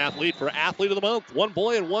favorite athlete for Athlete of the Month. One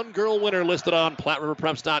boy and one girl winner listed on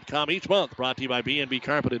PlatteRiverPreps.com each month. Brought to you by B&B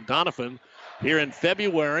Carpet in Donovan. Here in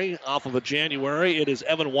February, off of a January, it is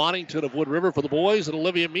Evan Waddington of Wood River for the boys and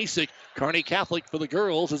Olivia Misick, Kearney Catholic for the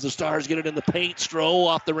girls, as the Stars get it in the paint. Stroh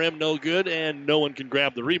off the rim, no good, and no one can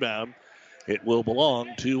grab the rebound. It will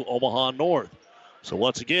belong to Omaha North. So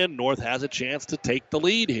once again, North has a chance to take the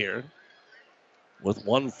lead here with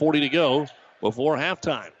 1:40 to go before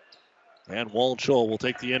halftime. And Walt Scholl will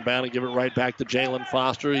take the inbound and give it right back to Jalen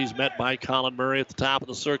Foster. He's met by Colin Murray at the top of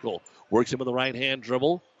the circle. Works him with the right-hand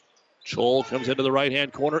dribble. Scholl comes into the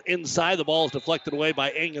right-hand corner. Inside, the ball is deflected away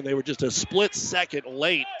by Engen. They were just a split second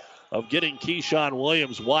late of getting Keyshawn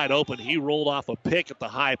Williams wide open. He rolled off a pick at the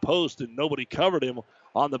high post, and nobody covered him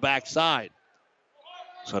on the backside.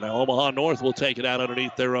 So now Omaha North will take it out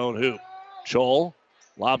underneath their own hoop. Scholl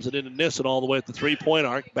lobs it into Nissen all the way at the three-point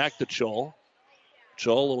arc. Back to Scholl.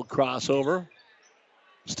 Scholl, a little crossover.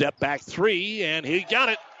 Step back three, and he got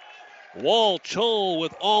it. Walt Scholl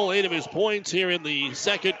with all 8 of his points here in the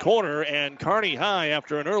second quarter, and Kearney High,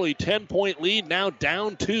 after an early 10-point lead, now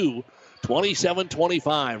down 2,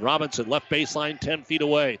 27-25. Robinson, left baseline, 10 feet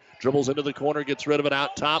away. Dribbles into the corner, gets rid of it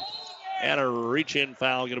out top. And a reach-in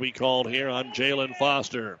foul going to be called here on Jalen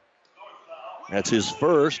Foster. That's his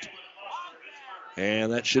first.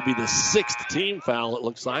 And that should be the 6th team foul, it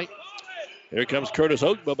looks like. Here comes Curtis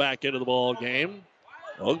Ogba back into the ball game.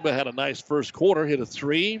 Ogba had a nice first quarter, hit a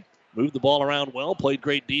 3, moved the ball around well, played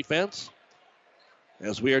great defense.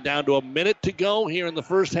 As we are down to a minute to go here in the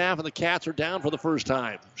first half, and the Cats are down for the first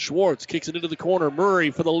time. Schwartz kicks it into the corner.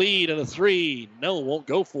 Murray for the lead and a 3. No, won't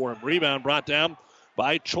go for him. Rebound brought down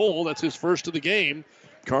by Scholl. That's his first of the game.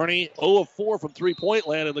 Kearney 0 of 4 from three-point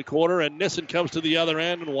land in the quarter, and Nissen comes to the other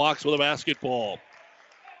end and walks with a basketball.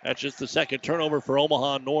 That's just the second turnover for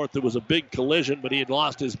Omaha North. It was a big collision, but he had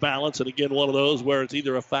lost his balance, and again, one of those where it's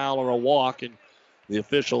either a foul or a walk, and the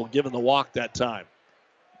official giving the walk that time.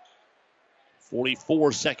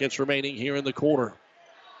 44 seconds remaining here in the quarter.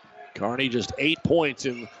 Kearney just 8 points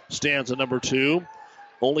in stanza number 2.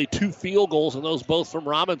 Only 2 field goals, and those both from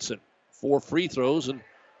Robinson. 4 free throws, and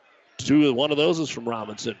one of those is from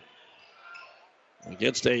Robinson.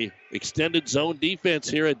 Against a extended zone defense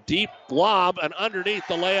here, a deep lob, and underneath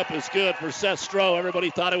the layup is good for Seth Stroh.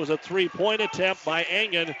 Everybody thought it was a 3-point attempt by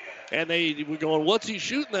Engen, and they were going, what's he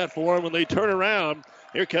shooting that for? And when they turn around,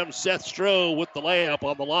 here comes Seth Stroh with the layup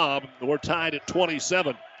on the lob. We're tied at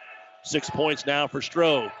 27. 6 points now for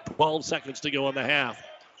Stroh. 12 seconds to go in the half.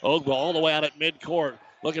 Ogba all the way out at midcourt.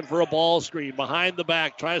 Looking for a ball screen behind the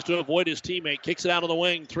back. Tries to avoid his teammate. Kicks it out of the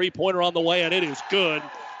wing. 3-pointer on the way, and it is good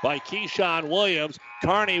by Keyshawn Williams.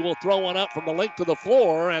 Kearney will throw one up from the length of the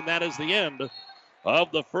floor, and that is the end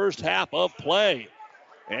of the first half of play.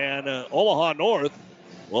 And Omaha North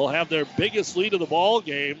will have their biggest lead of the ball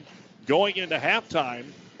game going into halftime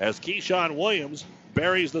as Keyshawn Williams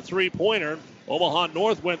buries the 3-pointer. Omaha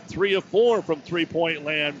North went 3 of 4 from three-point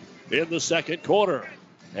land in the second quarter.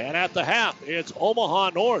 And at the half, it's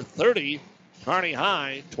Omaha North 30, Kearney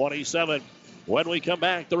High 27. When we come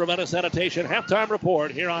back, the Ravenna Sanitation halftime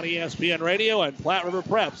report here on ESPN Radio and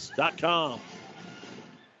PlatteRiverPreps.com.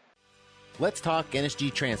 Let's talk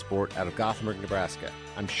NSG Transport out of Gothenburg, Nebraska.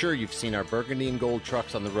 I'm sure you've seen our burgundy and gold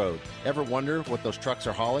trucks on the road. Ever wonder what those trucks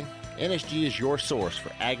are hauling? NSG is your source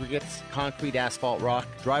for aggregates, concrete, asphalt rock,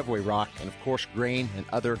 driveway rock, and of course grain and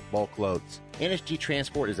other bulk loads. NSG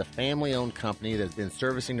Transport is a family-owned company that has been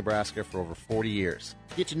servicing Nebraska for over 40 years.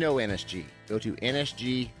 Get to know NSG. Go to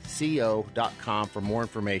nsgco.com for more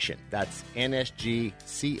information. That's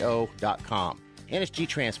nsgco.com. NSG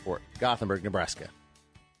Transport, Gothenburg, Nebraska.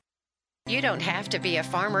 You don't have to be a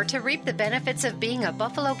farmer to reap the benefits of being a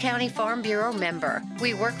Buffalo County Farm Bureau member.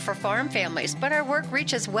 We work for farm families, but our work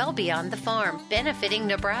reaches well beyond the farm, benefiting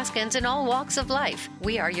Nebraskans in all walks of life.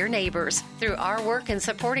 We are your neighbors. Through our work in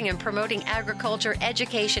supporting and promoting agriculture,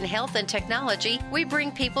 education, health, and technology, we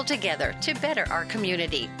bring people together to better our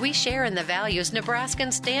community. We share in the values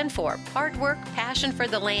Nebraskans stand for: hard work, passion for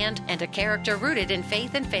the land, and a character rooted in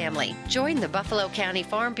faith and family. Join the Buffalo County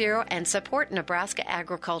Farm Bureau and support Nebraska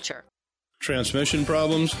agriculture. Transmission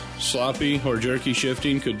problems, sloppy or jerky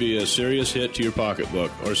shifting could be a serious hit to your pocketbook,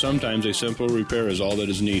 or sometimes a simple repair is all that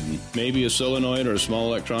is needed. Maybe a solenoid or a small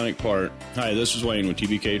electronic part. Hi, this is Wayne with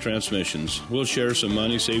TBK Transmissions. We'll share some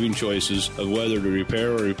money-saving choices of whether to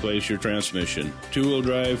repair or replace your transmission. Two-wheel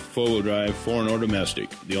drive, four-wheel drive, foreign or domestic.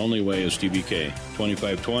 The only way is TBK.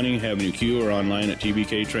 2520 Avenue Q or online at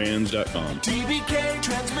tbktrans.com. TBK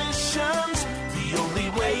Transmissions, the only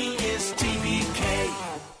way is TBK.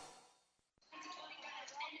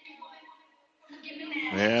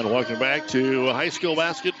 And welcome back to high school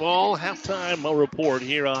basketball halftime report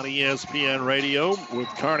here on ESPN Radio, with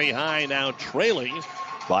Kearney High now trailing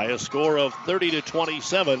by a score of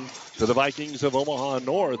 30-27 to the Vikings of Omaha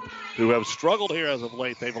North, who have struggled here as of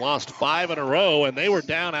late. They've lost 5 in a row, and they were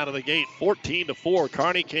down out of the gate 14-4.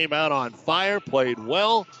 Kearney came out on fire, played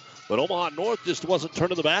well, but Omaha North just wasn't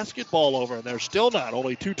turning the basketball over, and they're still not.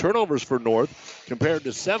 Only 2 turnovers for North compared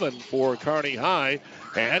to 7 for Kearney High.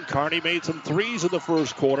 And Kearney made some threes in the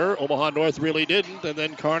first quarter. Omaha North really didn't, and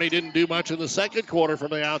then Kearney didn't do much in the second quarter from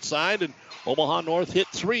the outside, and Omaha North hit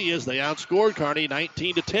 3 as they outscored Kearney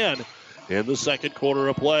 19-10 in the second quarter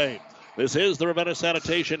of play. This is the Ravenna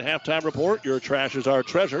Sanitation halftime report. Your trash is our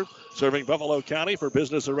treasure. Serving Buffalo County for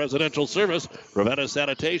business or residential service. Ravenna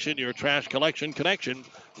Sanitation, your trash collection connection.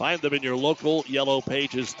 Find them in your local yellow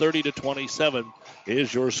pages. 30-27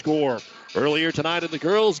 is your score. Earlier tonight in the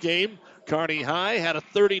girls' game, Kearney High had a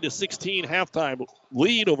 30-16 halftime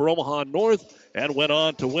lead over Omaha North and went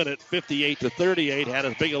on to win it 58-38. Had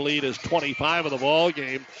as big a lead as 25 in the ball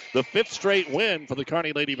game. The 5th straight win for the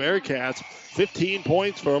Kearney Lady Bearcats. 15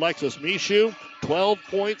 points for Alexis Mishu, 12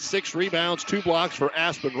 points, 6 rebounds, 2 blocks for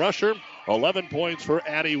Aspen Rusher, 11 points for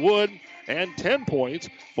Addie Wood, and 10 points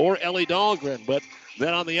for Ellie Dahlgren. But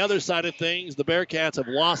then on the other side of things, the Bearcats have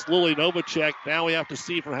lost Lily Novacek. Now we have to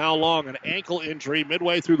see for how long. An ankle injury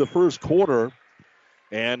midway through the first quarter.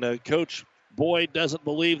 And Coach Boyd doesn't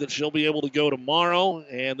believe that she'll be able to go tomorrow.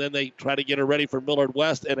 And then they try to get her ready for Millard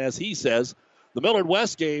West. And as he says, the Millard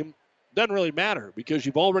West game doesn't really matter because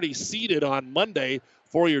you've already seeded on Monday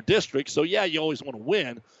for your district. So, yeah, you always want to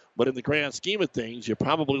win. But in the grand scheme of things, you're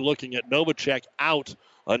probably looking at Novacek out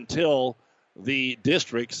until the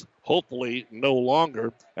districts hopefully no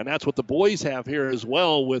longer. And that's what the boys have here as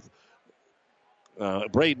well, with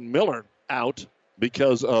Braden Miller out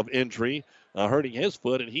because of injury, hurting his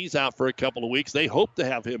foot, and he's out for a couple of weeks. They hope to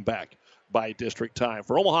have him back by district time.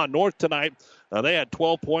 For Omaha North tonight, they had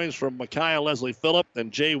 12 points from Micaiah Leslie Phillip,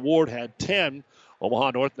 and Jay Ward had 10.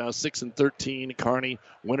 Omaha North now 6-13. Kearney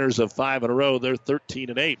winners of 5 in a row. They're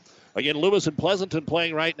 13-8. Again, Lewis and Pleasanton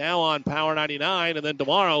playing right now on Power 99, and then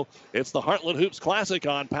tomorrow it's the Heartland Hoops Classic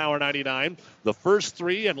on Power 99. The first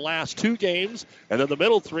 3 and last 2 games, and then the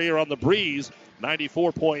middle 3 are on the Breeze,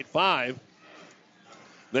 94.5.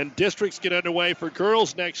 Then districts get underway for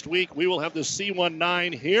girls next week. We will have the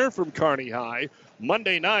C19 here from Kearney High.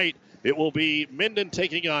 Monday night, it will be Minden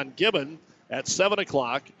taking on Gibbon at 7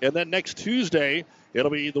 o'clock. And then next Tuesday,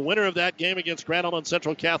 it'll be the winner of that game against Grand Island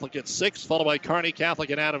Central Catholic at 6, followed by Kearney Catholic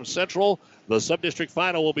and Adams Central. The sub-district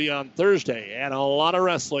final will be on Thursday. And a lot of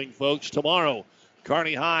wrestling, folks, tomorrow.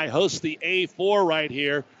 Kearney High hosts the A4 right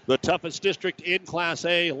here, the toughest district in Class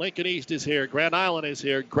A. Lincoln East is here. Grand Island is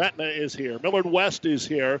here. Gretna is here. Millard West is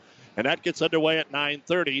here. And that gets underway at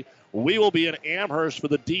 9:30. We will be in Amherst for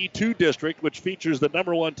the D2 district, which features the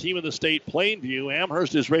number 1 team in the state, Plainview.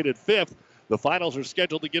 Amherst is rated 5th. The finals are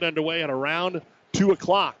scheduled to get underway at around 2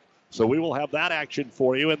 o'clock. So we will have that action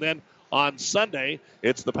for you. And then On Sunday,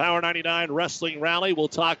 it's the Power 99 Wrestling Rally. We'll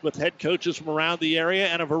talk with head coaches from around the area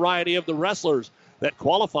and a variety of the wrestlers that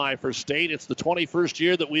qualify for state. It's the 21st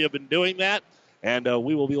year that we have been doing that, and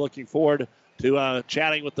we will be looking forward to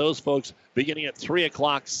chatting with those folks beginning at 3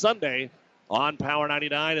 o'clock Sunday on Power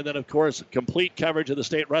 99. And then, of course, complete coverage of the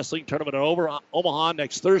state wrestling tournament over Omaha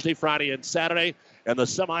next Thursday, Friday, and Saturday. And the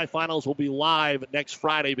semifinals will be live next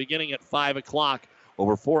Friday beginning at 5 o'clock.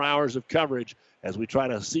 Over 4 hours of coverage as we try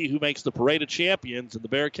to see who makes the Parade of Champions. And the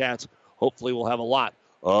Bearcats hopefully will have a lot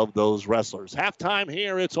of those wrestlers. Halftime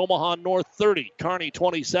here, it's Omaha North 30, Kearney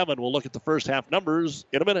 27. We'll look at the first half numbers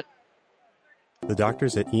in a minute. The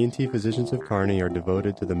doctors at ENT Physicians of Kearney are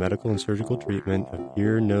devoted to the medical and surgical treatment of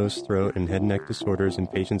ear, nose, throat, and head and neck disorders in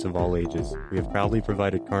patients of all ages. We have proudly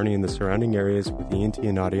provided Kearney and the surrounding areas with ENT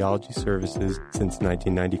and audiology services since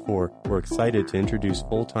 1994. We're excited to introduce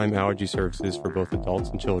full-time allergy services for both adults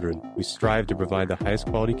and children. We strive to provide the highest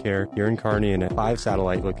quality care here in Kearney and at 5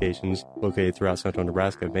 satellite locations located throughout central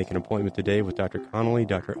Nebraska. Make an appointment today with Dr. Connolly,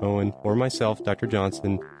 Dr. Owen, or myself, Dr.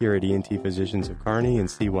 Johnson, here at ENT Physicians of Kearney, and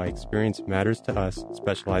see why experience matters to us,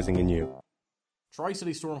 specializing in you.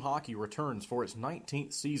 Tri-City Storm Hockey returns for its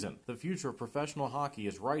 19th season. The future of professional hockey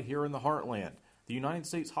is right here in the heartland. The United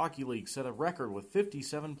States Hockey League set a record with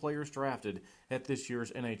 57 players drafted at this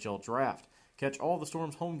year's NHL Draft. Catch all the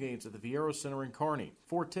Storm's home games at the Viera Center in Kearney.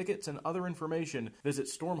 For tickets and other information, visit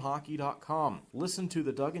stormhockey.com. Listen to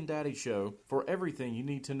the Doug and Daddy Show for everything you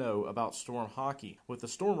need to know about Storm Hockey with the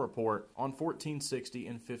Storm Report on 1460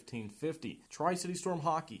 and 1550. Tri-City Storm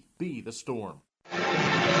Hockey, be the Storm.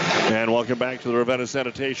 And welcome back to the Ravenna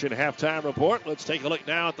Sanitation Halftime Report. Let's take a look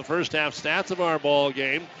now at the first half stats of our ball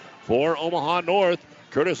game. For Omaha North,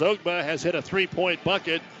 Curtis Ogba has hit a 3-point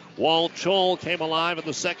bucket. Walt Scholl came alive in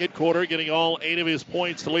the second quarter, getting all 8 of his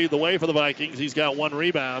points to lead the way for the Vikings. He's got 1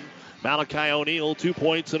 rebound. Malachi O'Neal, 2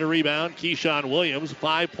 points and a rebound. Keyshawn Williams,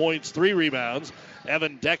 5 points, 3 rebounds.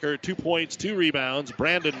 Evan Decker, 2 points, 2 rebounds.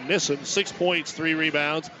 Brandon Nissen, 6 points, 3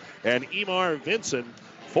 rebounds. And Emar Vincent,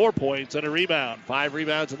 4 points and a rebound. 5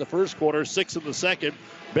 rebounds in the first quarter, 6 in the second.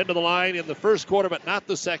 Been to the line in the first quarter, but not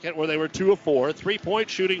the second, where they were 2 of 4. 3-point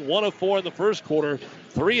shooting, 1 of 4 in the first quarter,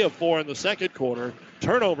 3 of 4 in the second quarter.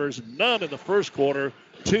 Turnovers, none in the first quarter,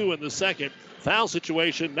 2 in the second. Foul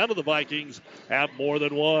situation, none of the Vikings have more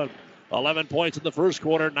than 1. 11 points in the first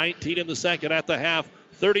quarter, 19 in the second. At the half,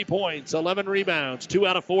 30 points, 11 rebounds, 2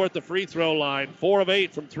 out of 4 at the free throw line, 4 of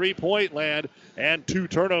 8 from three-point land, and 2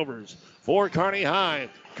 turnovers. For Kearney High,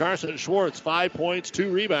 Carson Schwartz, 5 points,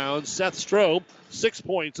 2 rebounds. Seth Stroh, 6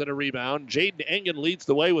 points and a rebound. Jaden Engen leads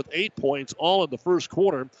the way with 8 points, all in the first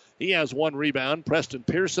quarter. He has 1 rebound. Preston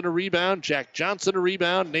Pearson, a rebound. Jack Johnson, a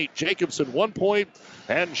rebound. Nate Jacobson, 1 point.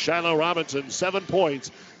 And Shiloh Robinson, 7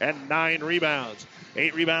 points and 9 rebounds.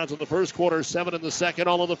 8 rebounds in the first quarter, 7 in the second.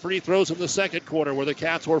 All of the free throws in the second quarter, where the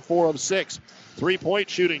Cats were 4 of 6. 3-point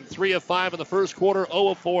shooting, 3 of 5 in the first quarter, 0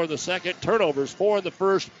 of 4 in the second. Turnovers, 4 in the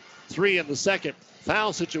first, 3 in the second.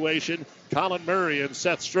 Foul situation, Colin Murray and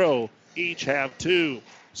Seth Stroh each have 2.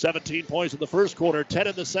 17 points in the first quarter, 10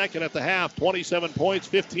 in the second. At the half, 27 points,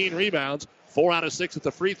 15 rebounds, 4 out of 6 at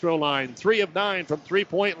the free throw line, 3 of 9 from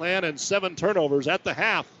three-point land, and 7 turnovers. At the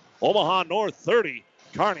half, Omaha North 30,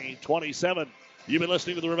 Kearney 27. You've been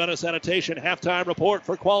listening to the Ravenna Sanitation Halftime Report.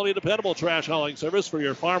 For quality, dependable trash hauling service for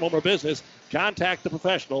your farm, home, or business, contact the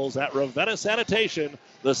professionals at Ravenna Sanitation.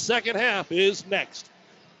 The second half is next.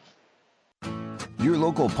 Your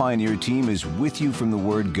local Pioneer team is with you from the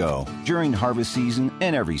word go during harvest season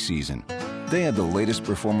and every season. They have the latest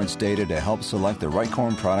performance data to help select the right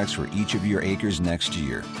corn products for each of your acres next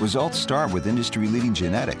year. Results start with industry-leading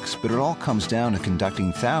genetics, but it all comes down to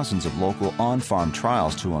conducting thousands of local on-farm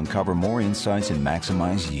trials to uncover more insights and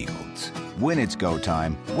maximize yields. When it's go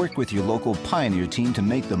time, work with your local Pioneer team to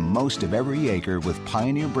make the most of every acre with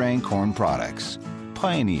Pioneer brand corn products.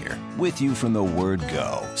 Pioneer, with you from the word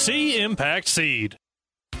go. See Impact Seed.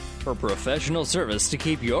 For professional service to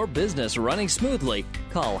keep your business running smoothly,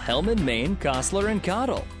 call Hellman, Maine, Kostler &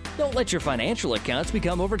 Cottle. Don't let your financial accounts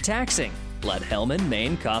become overtaxing. Let Hellman,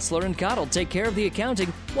 Maine, Kostler & Cottle take care of the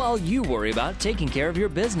accounting while you worry about taking care of your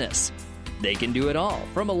business. They can do it all,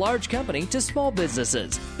 from a large company to small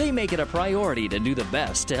businesses. They make it a priority to do the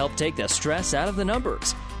best to help take the stress out of the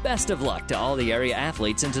numbers. Best of luck to all the area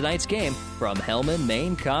athletes in tonight's game from Hellman,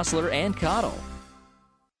 Maine, Kostler & Cottle.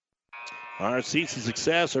 Our seeds of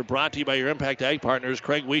success are brought to you by your Impact Ag partners,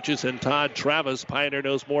 Craig Weeches and Todd Travis. Pioneer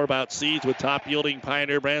knows more about seeds with top-yielding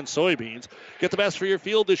Pioneer brand soybeans. Get the best for your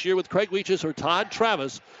field this year with Craig Weeches or Todd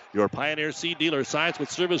Travis, your Pioneer seed dealer. Science with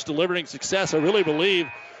service, delivering success. I really believe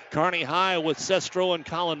Kearney High with Sestro and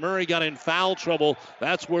Colin Murray got in foul trouble.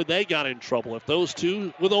 That's where they got in trouble. If those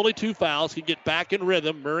two, with only 2 fouls, can get back in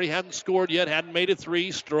rhythm. Murray hadn't scored yet, hadn't made a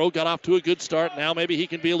 3. Stroh got off to a good start. Now maybe he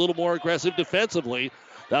can be a little more aggressive defensively.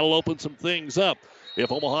 That'll open some things up. If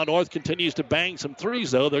Omaha North continues to bang some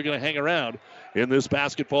 3s, though, they're going to hang around in this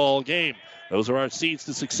basketball game. Those are our seeds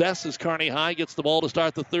to success as Kearney High gets the ball to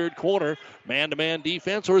start the third quarter. Man-to-man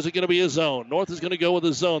defense, or is it going to be a zone? North is going to go with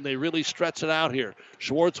a zone. They really stretch it out here.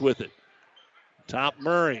 Schwartz with it. Top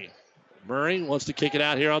Murray. Murray wants to kick it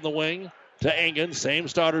out here on the wing to Engen. Same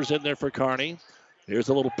starters in there for Kearney. Here's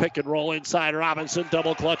a little pick and roll inside. Robinson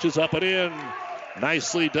double clutches up and in.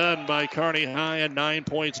 Nicely done by Kearney High, and 9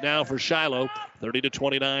 points now for Shiloh.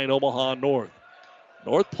 30-29 Omaha North.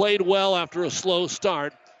 North played well after a slow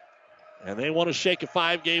start, and they want to shake a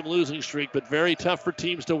 5-game losing streak, but very tough for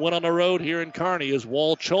teams to win on the road here in Kearney as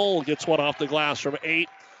Wall Chol gets one off the glass from 8,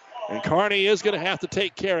 and Kearney is going to have to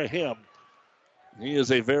take care of him. He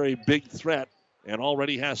is a very big threat and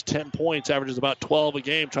already has 10 points, averages about 12 a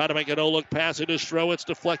game. Try to make a no-look pass into Stroh. It's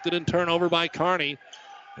deflected and turnover by Kearney.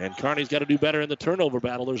 And Kearney's got to do better in the turnover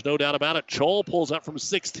battle. There's no doubt about it. Chol pulls up from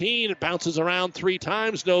 16. It bounces around 3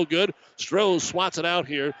 times. No good. Stroh swats it out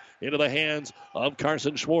here into the hands of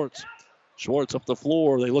Carson Schwartz. Schwartz up the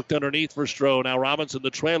floor. They looked underneath for Stroh. Now Robinson, the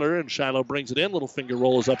trailer, and Shiloh brings it in. Little finger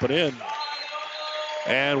rolls up and in.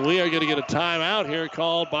 And we are going to get a timeout here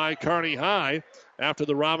called by Kearney High after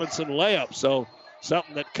the Robinson layup. So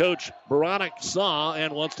something that Coach Baranek saw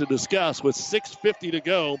and wants to discuss with 6:50 to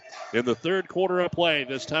go in the third quarter of play.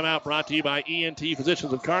 This timeout brought to you by ENT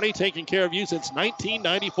Physicians of Kearney, taking care of you since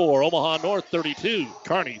 1994. Omaha North 32,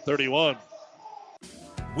 Kearney 31.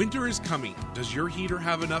 Winter is coming. Does your heater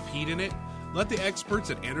have enough heat in it? Let the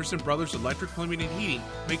experts at Anderson Brothers Electric Plumbing and Heating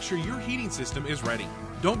make sure your heating system is ready.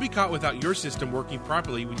 Don't be caught without your system working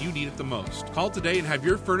properly when you need it the most. Call today and have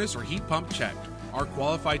your furnace or heat pump checked. Our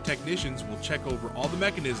qualified technicians will check over all the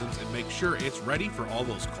mechanisms and make sure it's ready for all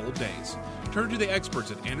those cold days. Turn to the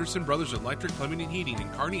experts at Anderson Brothers Electric Plumbing and Heating in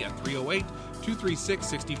Kearney at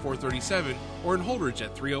 308-236-6437 or in Holdridge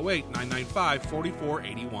at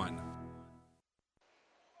 308-995-4481.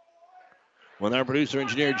 With our producer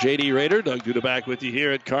engineer J.D. Rader, Doug Duda back with you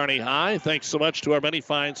here at Kearney High. Thanks so much to our many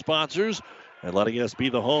fine sponsors and letting us be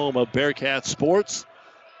the home of Bearcat sports.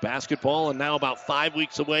 Basketball, and now about 5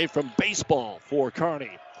 weeks away from baseball for Kearney.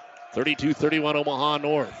 32-31 Omaha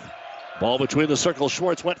North. Ball between the circles.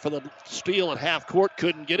 Schwartz went for the steal at half court,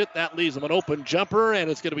 couldn't get it. That leaves him an open jumper, and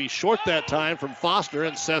it's going to be short that time from Foster,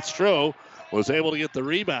 and Seth Stroh was able to get the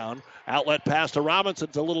rebound. Outlet pass to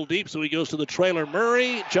Robinson's a little deep, so he goes to the trailer.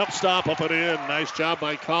 Murray, jump stop up and in. Nice job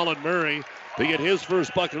by Colin Murray to get his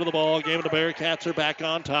first bucket of the ball game, and the Bearcats are back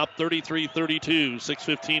on top, 33-32.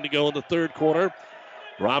 6:15 to go in the third quarter.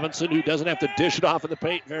 Robinson, who doesn't have to dish it off in the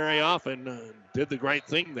paint very often, did the great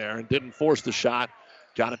thing there and didn't force the shot.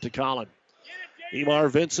 Got it to Colin.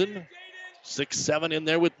 Emar Vinson, 6'7" in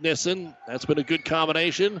there with Nissen. That's been a good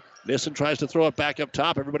combination. Nissen tries to throw it back up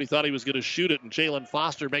top. Everybody thought he was going to shoot it, and Jalen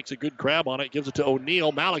Foster makes a good grab on it. Gives it to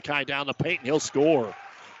O'Neal. Malachi down the paint, and he'll score.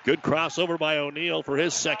 Good crossover by O'Neal for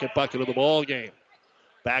his second bucket of the ball game.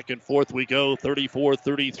 Back and forth we go,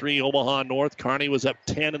 34-33 Omaha North. Kearney was up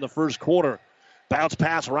 10 in the first quarter. Bounce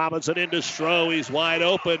pass, Robinson into Stroh. He's wide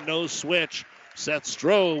open, no switch. Seth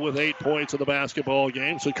Stroh with 8 points in the basketball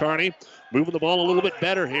game. So Kearney moving the ball a little bit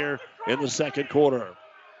better here in the second quarter.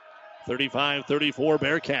 35-34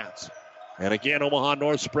 Bearcats. And again, Omaha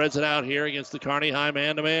North spreads it out here against the Kearney High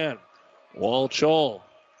man-to-man. Wall Chol.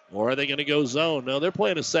 Or are they going to go zone? No, they're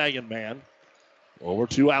playing a sagging man. Over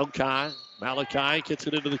to Alki. Malachi kicks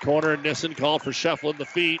it into the corner, and Nissen called for shuffling the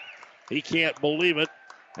feet. He can't believe it.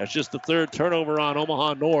 That's just the third turnover on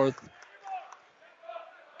Omaha North.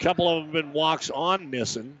 A couple of them have been walks on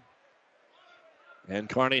Nissen. And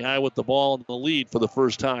Kearney High with the ball in the lead for the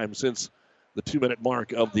first time since the 2-minute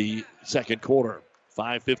mark of the second quarter.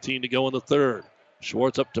 5:15 to go in the third.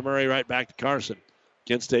 Schwartz up to Murray, right back to Carson.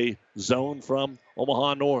 Against a zone from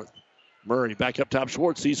Omaha North. Murray back up top.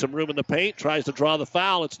 Schwartz sees some room in the paint. Tries to draw the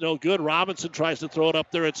foul. It's no good. Robinson tries to throw it up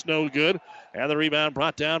there. It's no good. And the rebound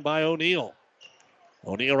brought down by O'Neal.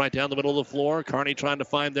 O'Neal right down the middle of the floor. Kearney trying to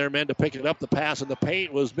find their men to pick it up. The pass in the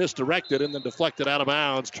paint was misdirected and then deflected out of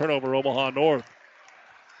bounds. Turnover Omaha North.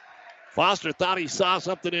 Foster thought he saw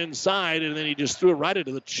something inside, and then he just threw it right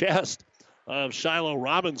into the chest of Shiloh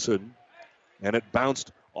Robinson. And it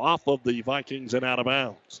bounced off of the Vikings and out of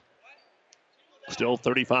bounds. Still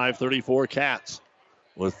 35-34 Cats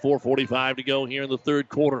with 4:45 to go here in the third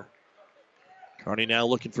quarter. Kearney now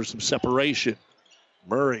looking for some separation.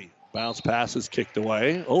 Murray. Bounce pass is kicked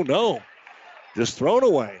away. Oh, no. Just thrown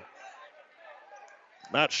away.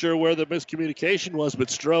 Not sure where the miscommunication was, but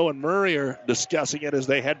Stroh and Murray are discussing it as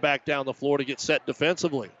they head back down the floor to get set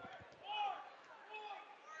defensively.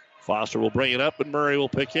 Foster will bring it up, and Murray will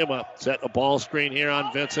pick him up. Set a ball screen here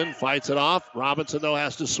on Vincent. Fights it off. Robinson, though,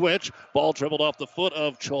 has to switch. Ball dribbled off the foot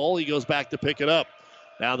of Chol. He goes back to pick it up.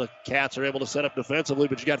 Now the Cats are able to set up defensively,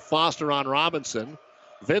 but you got Foster on Robinson.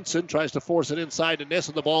 Vincent tries to force it inside to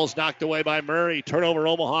Nissen. The ball is knocked away by Murray. Turnover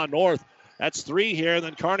Omaha North. That's 3 here.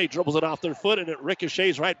 Then Kearney dribbles it off their foot, and it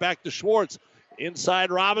ricochets right back to Schwartz.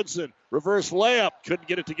 Inside Robinson. Reverse layup. Couldn't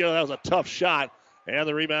get it to go. That was a tough shot. And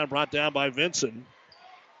the rebound brought down by Vincent.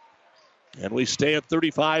 And we stay at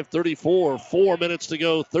 35-34. 4 minutes to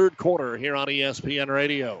go, third quarter here on ESPN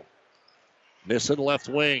Radio. Nissen left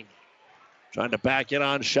wing. Trying to back it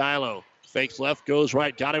on Shiloh. Fakes left, goes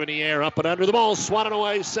right, got him in the air, up and under the ball, swatted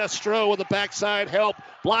away. Seth Stroh with the backside help,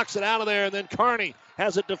 blocks it out of there, and then Kearney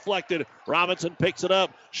has it deflected. Robinson picks it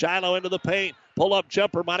up. Shiloh into the paint. Pull-up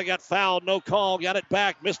jumper, might have got fouled, no call, got it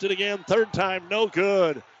back, missed it again, third time, no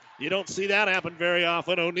good. You don't see that happen very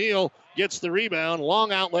often. O'Neal gets the rebound.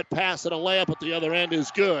 Long outlet pass and a layup at the other end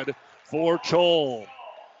is good for Chol.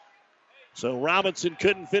 So Robinson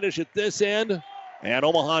couldn't finish at this end, and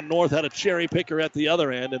Omaha North had a cherry picker at the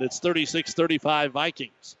other end, and it's 36-35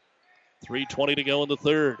 Vikings. 3:20 to go in the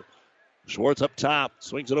third. Schwartz up top,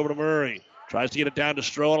 swings it over to Murray. Tries to get it down to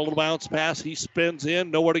Stroh on a little bounce pass. He spins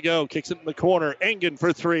in, nowhere to go. Kicks it in the corner. Engen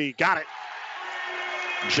for 3. Got it.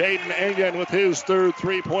 Jaden Engen with his third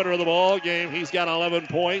three-pointer of the ball game. He's got 11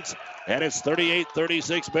 points, and it's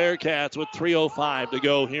 38-36 Bearcats with 3:05 to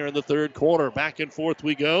go here in the third quarter. Back and forth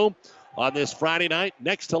we go on this Friday night,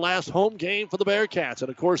 next to last home game for the Bearcats.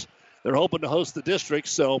 And, of course, they're hoping to host the district,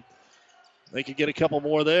 so they can get a couple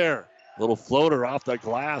more there. Little floater off the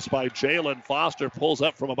glass by Jalen Foster. Pulls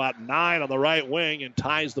up from about 9 on the right wing and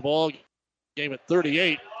ties the ball game at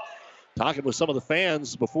 38. Talking with some of the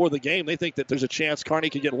fans before the game, they think that there's a chance Kearney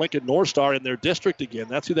could get Lincoln North Star in their district again.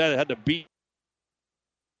 That's who that had to beat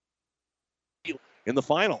in the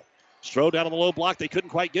final. Stroh down on the low block. They couldn't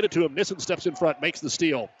quite get it to him. Nissen steps in front, makes the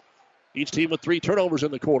steal. Each team with 3 turnovers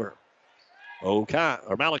in the quarter.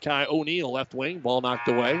 Malachi O'Neal left wing. Ball knocked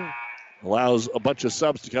away. Allows a bunch of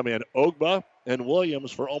subs to come in. Ogba and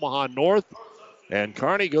Williams for Omaha North. And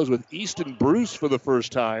Kearney goes with Easton Bruce for the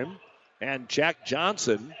first time. And Jack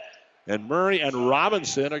Johnson. And Murray and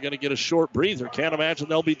Robinson are going to get a short breather. Can't imagine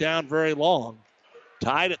they'll be down very long.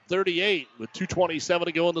 Tied at 38 with 2:27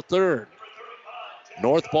 to go in the third.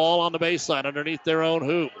 North ball on the baseline underneath their own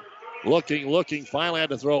hoop. Looking. Finally had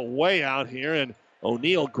to throw it way out here. And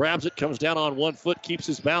O'Neal grabs it, comes down on 1 foot, keeps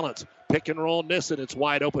his balance. Pick and roll Nissen. It's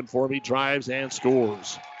wide open for him. He drives and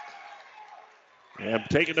scores. And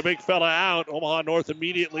taking the big fella out, Omaha North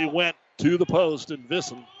immediately went to the post, and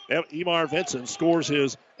Emar Vincent scores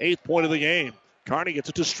his 8th point of the game. Kearney gets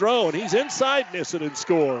it to Stroh, and he's inside Nissen and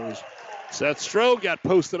scores. Seth Stroh got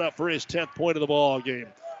posted up for his 10th point of the ball game.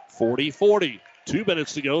 40-40. 2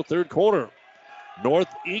 minutes to go, third quarter. North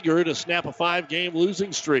eager to snap a 5-game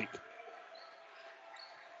losing streak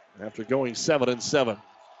after going 7-7.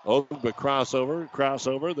 Ogba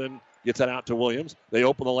crossover, then gets that out to Williams. They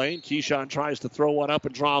open the lane. Keyshawn tries to throw one up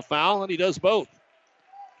and draw a foul, and he does both.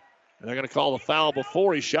 And they're going to call the foul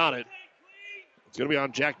before he shot it. It's going to be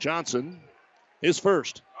on Jack Johnson, his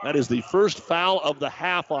first. That is the first foul of the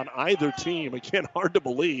half on either team. Again, hard to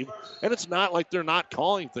believe. And it's not like they're not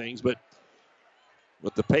calling things, but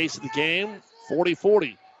with the pace of the game,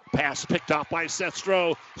 40-40. Pass picked off by Seth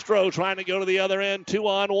Stroh. Stroh trying to go to the other end,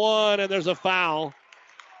 2-on-1, and there's a foul.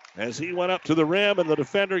 As he went up to the rim, and the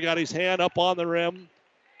defender got his hand up on the rim.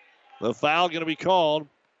 The foul going to be called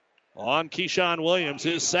on Keyshawn Williams,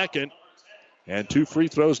 his second. And 2 free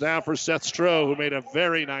throws now for Seth Stroh, who made a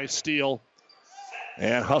very nice steal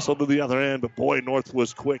and hustled to the other end. But, boy, North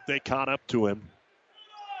was quick. They caught up to him.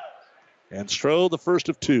 And Stroh, the first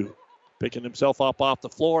of 2, picking himself up off the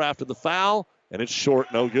floor after the foul, and it's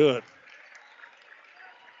short, no good.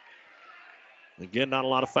 Again, not a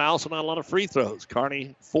lot of fouls, so not a lot of free throws.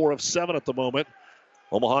 Kearney, 4 of 7 at the moment.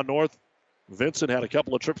 Omaha North, Vincent had a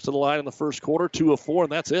couple of trips to the line in the first quarter, 2 of 4,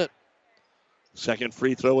 and that's it. Second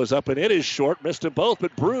free throw is up, and it is short. Missed them both,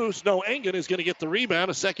 but Engen is going to get the rebound.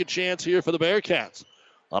 A second chance here for the Bearcats.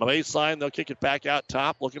 On a baseline, they'll kick it back out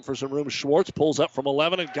top, looking for some room. Schwartz pulls up from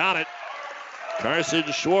 11 and got it. Carson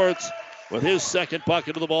Schwartz with his second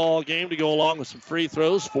bucket of the ball game to go along with some free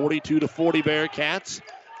throws. 42-40 Bearcats.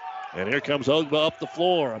 And here comes Ogba up the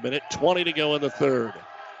floor. 1:20 to go in the third.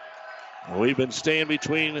 We've been staying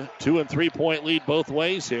between 2 and 3 point lead both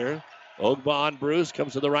ways here. Ogba on Bruce,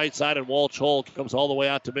 comes to the right side, and Walsh Hull comes all the way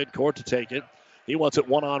out to midcourt to take it. He wants it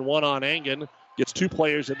one-on-one on Engen. Gets two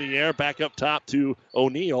players in the air. Back up top to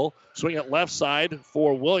O'Neal. Swing it left side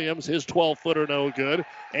for Williams. His 12-footer no good.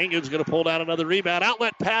 Engen's going to pull down another rebound.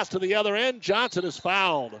 Outlet pass to the other end. Johnson is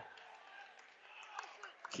fouled.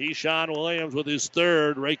 Keyshawn Williams with his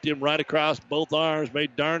third. Raked him right across both arms.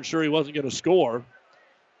 Made darn sure he wasn't going to score.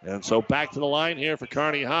 And so back to the line here for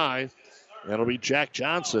Kearney High. That'll be Jack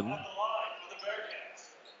Johnson.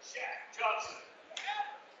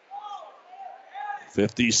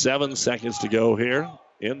 .57 seconds to go here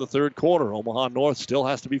in the third quarter. Omaha North still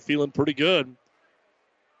has to be feeling pretty good.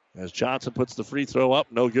 As Johnson puts the free throw up,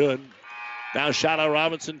 no good. Now Shiloh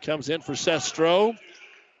Robinson comes in for Seth Stroh.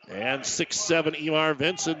 And 6'7" Emar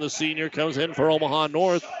Vincent, the senior, comes in for Omaha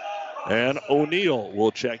North. And O'Neal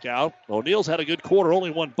will check out. O'Neal's had a good quarter, only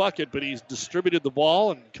one bucket, but he's distributed the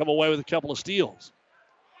ball and come away with a couple of steals.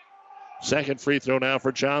 Second free throw now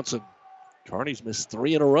for Johnson. Kearney's missed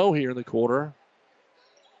 3 in a row here in the quarter.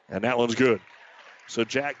 And that one's good. So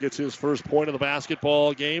Jack gets his first point of the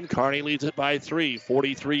basketball game. Kearney leads it by 3,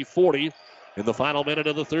 43-40 in the final minute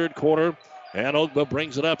of the third quarter. And Ogba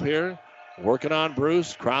brings it up here. Working on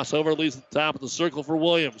Bruce. Crossover leads at the top of the circle for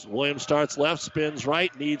Williams. Williams starts left, spins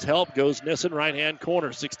right, needs help, goes Nissen, right-hand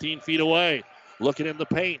corner, 16 feet away. Looking in the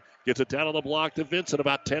paint. Gets it down on the block to Vincent,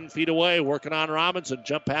 about 10 feet away. Working on Robinson.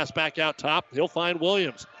 Jump pass back out top. He'll find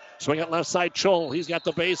Williams. Swing it left side, Chol. He's got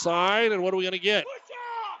the baseline, and what are we going to get?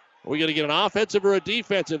 Are we going to get an offensive or a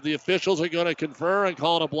defensive? The officials are going to confer and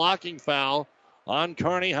call it a blocking foul on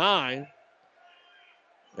Kearney High.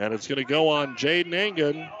 And it's going to go on Jaden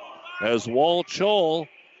Engen as Wall Chol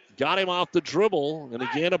got him off the dribble. And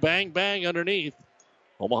again, a bang-bang underneath.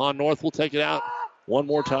 Omaha North will take it out one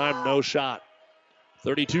more time. No shot.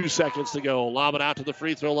 32 seconds to go. Lob it out to the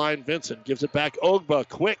free throw line. Vincent gives it back. Ogba,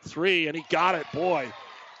 quick three, and he got it. Boy,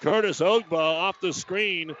 Curtis Ogba off the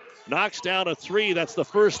screen. Knocks down a three. That's the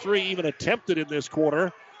first three even attempted in this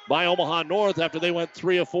quarter by Omaha North after they went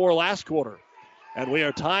 3 of 4 last quarter. And we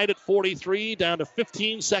are tied at 43, down to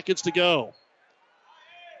 15 seconds to go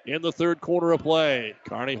in the third quarter of play.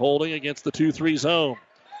 Kearney holding against the 2-3 zone.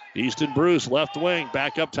 Easton Bruce, left wing,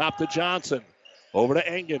 back up top to Johnson. Over to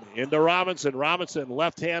Engen, into Robinson. Robinson,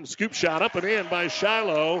 left-hand scoop shot up and in by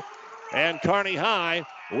Shiloh. And Kearney High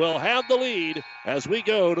will have the lead as we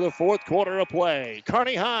go to the fourth quarter of play.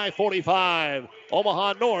 Kearney High 45,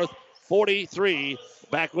 Omaha North 43.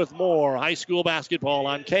 Back with more high school basketball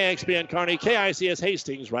on KXPN Kearney, KICS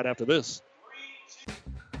Hastings right after this.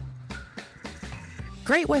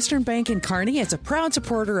 Great Western Bank in Kearney is a proud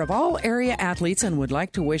supporter of all area athletes and would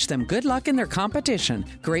like to wish them good luck in their competition.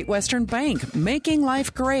 Great Western Bank, making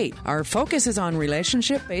life great. Our focus is on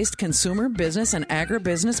relationship-based consumer, business, and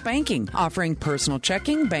agribusiness banking, offering personal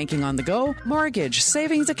checking, banking on the go, mortgage,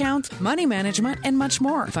 savings accounts, money management, and much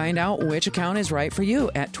more. Find out which account is right for you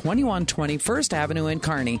at 2120 First Avenue in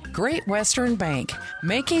Kearney. Great Western Bank,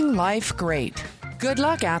 making life great. Good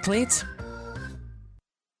luck, athletes.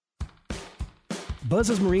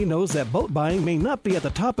 Buzz's Marine knows that boat buying may not be at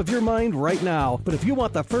the top of your mind right now, but if you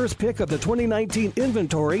want the first pick of the 2019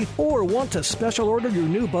 inventory or want to special order your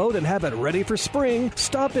new boat and have it ready for spring,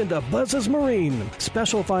 stop into Buzz's Marine.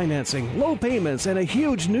 Special financing, low payments, and a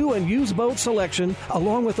huge new and used boat selection,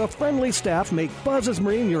 along with a friendly staff, make Buzz's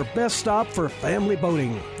Marine your best stop for family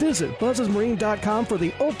boating. Visit buzzesmarine.com for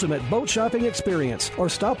the ultimate boat shopping experience, or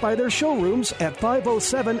stop by their showrooms at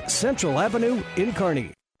 507 Central Avenue in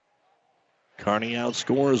Kearney. Kearney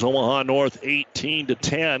outscores Omaha North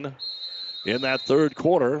 18-10 in that third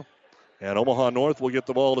quarter. And Omaha North will get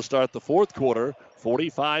the ball to start the fourth quarter.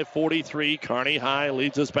 45-43. Kearney High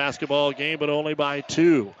leads this basketball game, but only by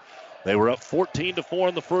 2. They were up 14-4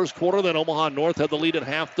 in the first quarter. Then Omaha North had the lead at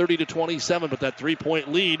half, 30-27. But that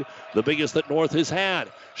three-point lead, the biggest that North has had.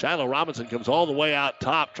 Shiloh Robinson comes all the way out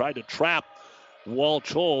top, tried to trap Wall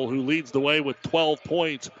Chol, who leads the way with 12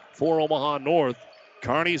 points for Omaha North.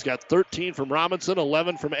 Kearney's got 13 from Robinson,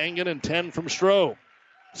 11 from Engen, and 10 from Stroh.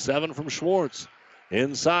 7 from Schwartz.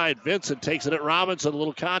 Inside, Vincent takes it at Robinson. A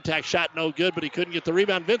little contact shot, no good, but he couldn't get the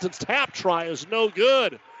rebound. Vincent's tap try is no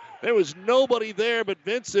good. There was nobody there but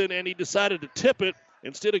Vincent, and he decided to tip it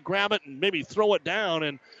instead of grab it and maybe throw it down,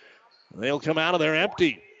 and they'll come out of there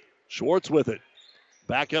empty. Schwartz with it.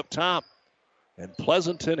 Back up top. And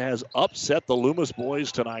Pleasanton has upset the Loomis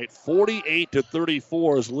boys tonight,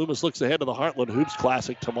 48-34, as Loomis looks ahead to the Heartland Hoops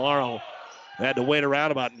Classic tomorrow. They had to wait around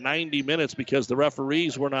about 90 minutes because the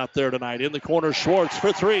referees were not there tonight. In the corner, Schwartz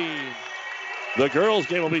for 3. The girls'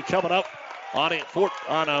 game will be coming up on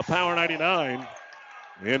Power 99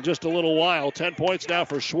 in just a little while. 10 points now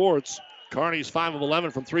for Schwartz. Kearney's 5 of 11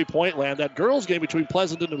 from three-point land. That girls' game between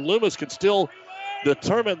Pleasanton and Loomis could still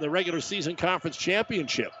determine the regular season conference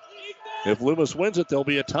championship. If Loomis wins it, there'll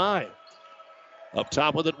be a tie. Up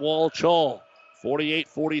top with it, Wall Chol.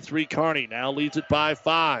 48-43 Kearney now leads it by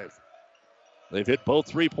 5. They've hit both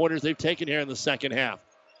three-pointers they've taken here in the second half.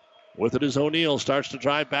 With it is O'Neal, starts to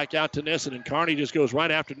drive back out to Nissen, and Kearney just goes right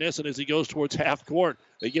after Nissen as he goes towards half court.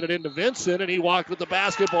 They get it into Vincent, and he walked with the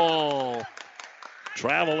basketball.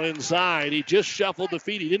 Travel inside. He just shuffled the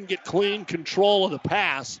feet. He didn't get clean control of the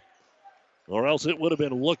pass, or else it would have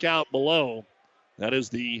been look out below. That is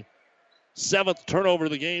the 7th turnover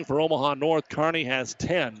of the game for Omaha North. Kearney has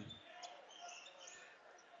 10.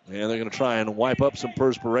 And they're going to try and wipe up some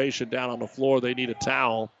perspiration down on the floor. They need a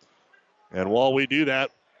towel. And while we do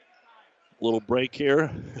that, little break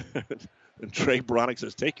here. And Trey Bronick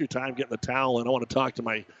says, take your time getting the towel, and I want to talk to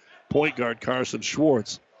my point guard, Carson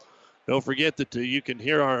Schwartz. Don't forget that you can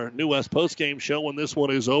hear our New West postgame show when this one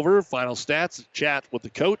is over. Final stats, chat with the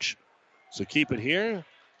coach. So keep it here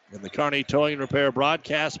in the Kearney Towing and Repair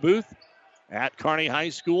broadcast booth at Kearney High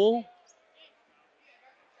School.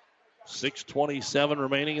 6:27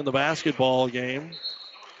 remaining in the basketball game.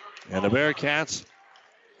 And the Bearcats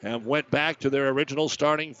have went back to their original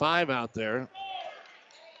starting 5 out there.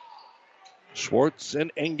 Schwartz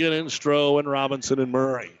and Engen and Stroh and Robinson and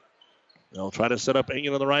Murray. They'll try to set up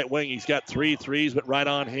Engen on the right wing. He's got 3 threes, but right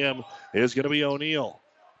on him is going to be O'Neal.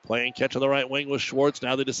 Playing catch on the right wing with Schwartz.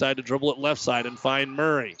 Now they decide to dribble it left side and find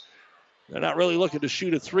Murray. They're not really looking to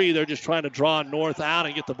shoot a 3. They're just trying to draw North out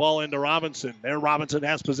and get the ball into Robinson. There Robinson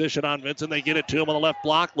has position on Vincent. They get it to him on the left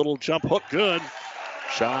block. Little jump hook, good.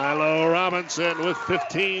 Shiloh Robinson with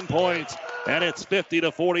 15 points. And it's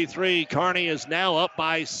 50-43. Kearney is now up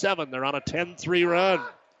by 7. They're on a 10-3 run.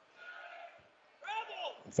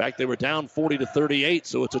 In fact, they were down 40-38,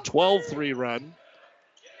 so it's a 12-3 run.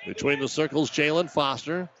 Between the circles, Jalen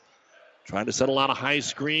Foster trying to set a lot of high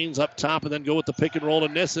screens up top and then go with the pick and roll to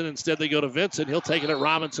Nissen. Instead, they go to Vincent. He'll take it at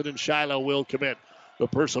Robinson, and Shiloh will commit the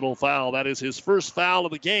personal foul. That is his first foul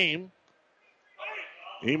of the game.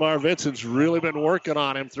 Emar Vincent's really been working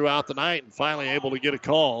on him throughout the night and finally able to get a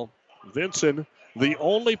call. Vincent, the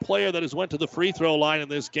only player that has went to the free throw line in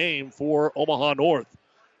this game for Omaha North.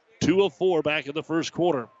 2 of 4 back in the first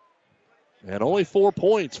quarter. And only 4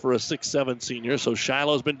 points for a 6'7 senior, so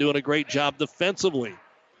Shiloh's been doing a great job defensively.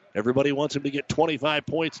 Everybody wants him to get 25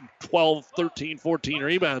 points and 12, 13, 14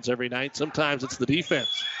 rebounds every night. Sometimes it's the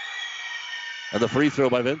defense. And the free throw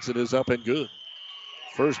by Vincent is up and good.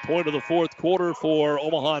 First point of the fourth quarter for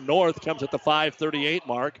Omaha North comes at the 5:38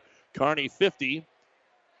 mark. Kearney 50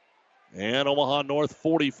 and Omaha North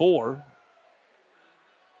 44.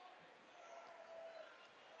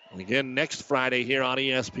 Again, next Friday here on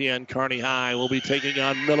ESPN, Kearney High will be taking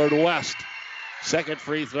on Millard West. Second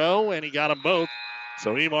free throw, and he got them both.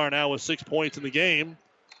 So Emar now with 6 points in the game.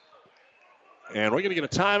 And we're going to get a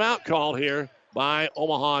timeout call here by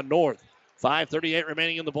Omaha North. 5:38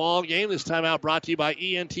 remaining in the ball game. This timeout brought to you by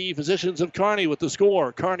ENT Physicians of Kearney with the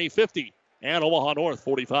score. Kearney 50 and Omaha North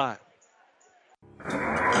 45. Oh,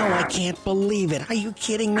 I can't believe it. Are you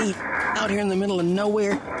kidding me? Out here in the middle of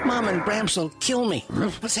nowhere, Mom and Gramps will kill me.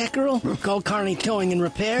 What's that, girl? Call Kearney Towing and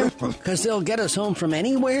Repair? Because they'll get us home from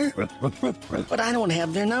anywhere? But I don't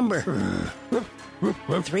have their number.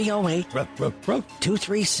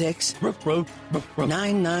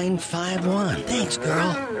 308-236-9951. Thanks,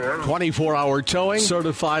 girl. 24-hour towing,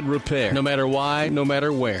 certified repair. No matter why, no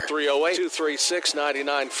matter where.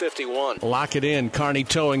 308-236-9951. Lock it in, Kearney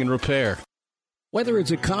Towing and Repair. Whether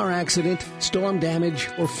it's a car accident, storm damage,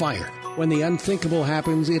 or fire, when the unthinkable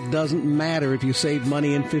happens, it doesn't matter if you save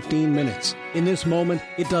money in 15 minutes. In this moment,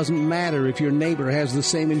 it doesn't matter if your neighbor has the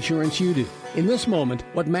same insurance you do. In this moment,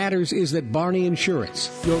 what matters is that Barney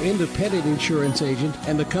Insurance, your independent insurance agent,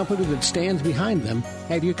 and the company that stands behind them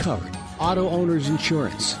have you covered. Auto Owners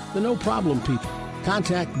Insurance, the no-problem people.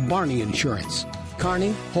 Contact Barney Insurance.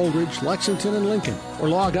 Kearney, Holdridge, Lexington, and Lincoln. Or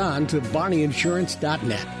log on to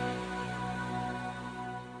barneyinsurance.net.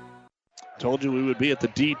 Told you we would be at the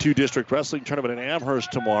D2 District Wrestling Tournament in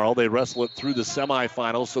Amherst tomorrow. They wrestle it through the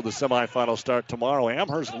semifinals, so the semifinals start tomorrow.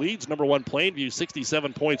 Amherst leads number 1 Plainview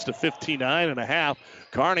 67 points to 59.5.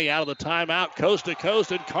 Kearney out of the timeout, coast to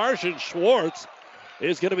coast, and Carson Schwartz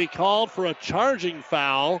is going to be called for a charging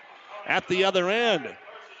foul at the other end.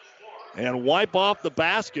 And wipe off the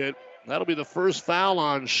basket. That'll be the first foul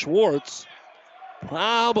on Schwartz.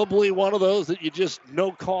 Probably one of those that you just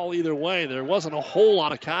no call either way. There wasn't a whole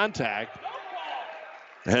lot of contact.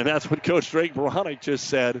 And that's what Coach Drake Bronick just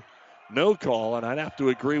said. No call, and I'd have to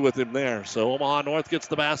agree with him there. So Omaha North gets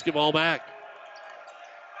the basketball back.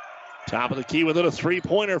 Top of the key with it, a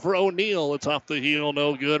three-pointer for O'Neal. It's off the heel,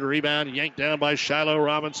 no good. Rebound yanked down by Shiloh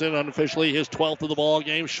Robinson. Unofficially his 12th of the ball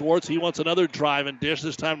game. Schwartz, he wants another drive and dish,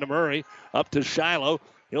 this time to Murray. Up to Shiloh.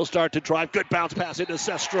 He'll start to drive. Good bounce pass into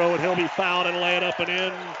Sestro, and he'll be fouled and lay it up and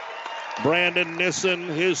in. Brandon Nissen,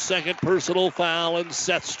 his second personal foul, and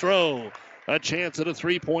Sestro a chance at a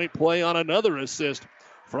three-point play on another assist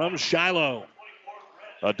from Shiloh.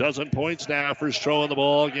 A dozen points now for Stroh in the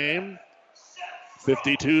ball game.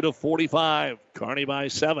 52-45. Kearney by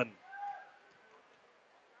 7.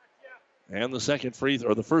 And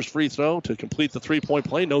the first free throw to complete the three-point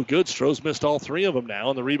play. No good. Stroh's missed all three of them now.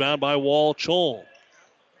 And the rebound by Wall Chol.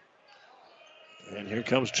 And here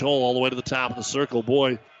comes Chol all the way to the top of the circle.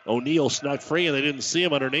 Boy, O'Neal snuck free and they didn't see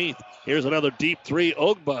him underneath. Here's another deep three.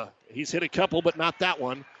 Ogba. He's hit a couple, but not that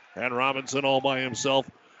one. And Robinson all by himself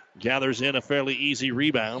gathers in a fairly easy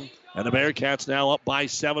rebound. And the Bearcats now up by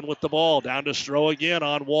 7 with the ball. Down to Stroh again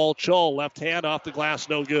on Wall Chol. Left hand off the glass,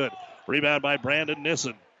 no good. Rebound by Brandon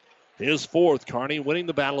Nissen. His fourth. Kearney winning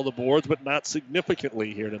the battle of the boards, but not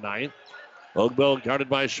significantly here tonight. Ogbo guarded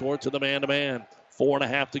by Schwartz in the man-to-man.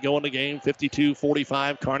 4.5 to go in the game.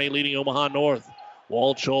 52-45. Kearney leading Omaha North.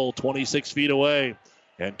 Wall Chol 26 feet away.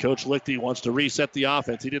 And Coach Lichty wants to reset the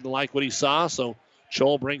offense. He didn't like what he saw, so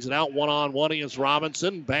Chol brings it out one-on-one against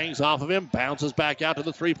Robinson. Bangs off of him. Bounces back out to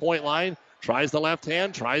the three-point line. Tries the left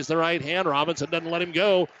hand. Tries the right hand. Robinson doesn't let him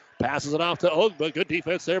go. Passes it off to Ogba. Good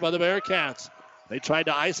defense there by the Bearcats. They tried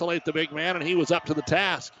to isolate the big man, and he was up to the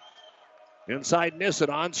task. Inside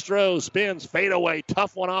Nissen on Stroh. Spins. Fade away.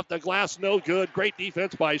 Tough one off the glass. No good. Great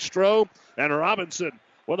defense by Stroh. And Robinson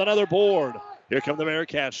with another board. Here come the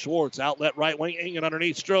Bearcats. Schwartz, outlet right wing. Ingen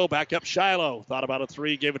underneath Stroh. Back up Shiloh. Thought about a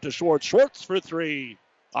three. Gave it to Schwartz. Schwartz for three.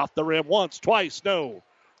 Off the rim once, twice, no.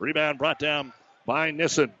 Rebound brought down by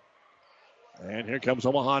Nissen. And here comes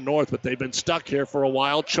Omaha North, but they've been stuck here for a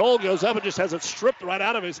while. Chol goes up and just has it stripped right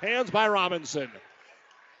out of his hands by Robinson.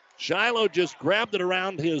 Shiloh just grabbed it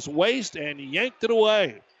around his waist and yanked it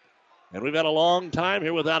away. And we've had a long time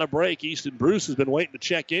here without a break. Easton Bruce has been waiting to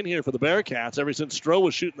check in here for the Bearcats ever since Stroh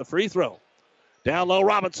was shooting the free throw. Down low,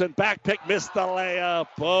 Robinson, back pick, missed the layup.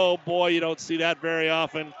 Oh, boy, you don't see that very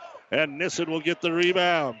often. And Nissen will get the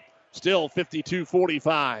rebound. Still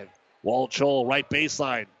 52-45. Wall Chol, right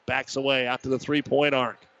baseline. Backs away out to the three-point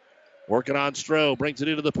arc. Working on Stroh. Brings it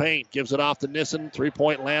into the paint. Gives it off to Nissen.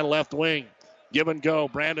 Three-point land left wing. Give and go.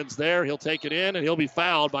 Brandon's there. He'll take it in, and he'll be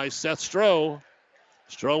fouled by Seth Stroh.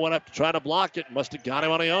 Stroh went up to try to block it. Must have got him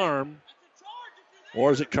on the arm.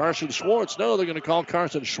 Or is it Carson Schwartz? No, they're going to call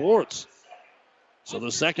Carson Schwartz. So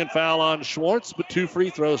the second foul on Schwartz, but 2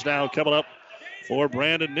 free throws now coming up for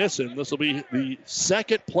Brandon Nissen. This will be the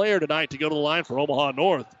second player tonight to go to the line for Omaha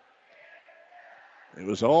North. It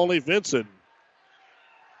was only Vincent.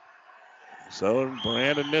 So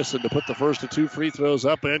Brandon Nissen to put the first of 2 free throws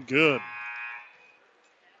up and good.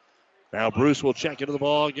 Now Bruce will check into the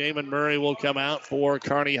ball game and Murray will come out for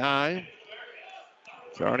Kearney High.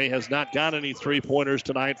 Kearney has not got any three-pointers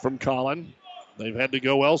tonight from Collin. They've had to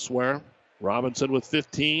go elsewhere. Robinson with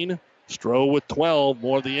 15. Stroh with 12.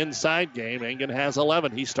 More the inside game. Engen has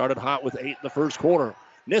 11. He started hot with 8 in the first quarter.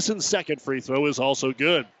 Nissen's second free throw is also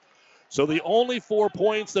good. So the only 4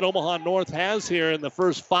 points that Omaha North has here in the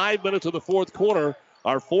first 5 minutes of the fourth quarter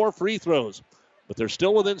are 4 free throws. But they're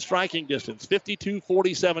still within striking distance.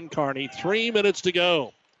 52-47 Kearney. 3 minutes to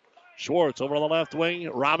go. Schwartz over on the left wing.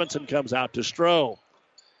 Robinson comes out to Stroh.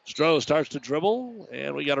 Stroh starts to dribble.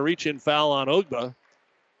 And we got a reach-in foul on Ogba.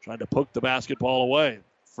 Trying to poke the basketball away.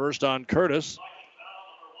 First on Curtis.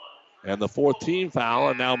 And the 4th team foul.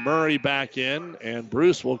 And now Murray back in. And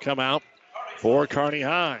Bruce will come out for Kearney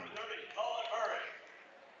High.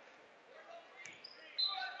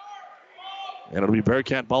 And it'll be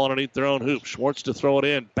Bearcat ball underneath their own hoop. Schwartz to throw it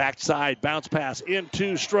in. Backside. Bounce pass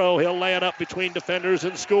into Stroh. He'll lay it up between defenders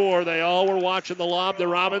and score. They all were watching the lob to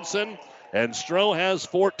Robinson. And Stroh has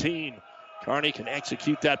 14. Kearney can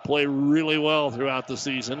execute that play really well throughout the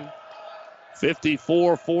season.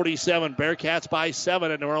 54-47. Bearcats by 7,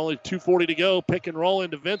 and there were only 2:40 to go. Pick and roll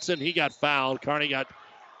into Vincent. He got fouled. Kearney got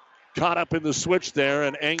caught up in the switch there,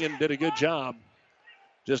 and Engen did a good job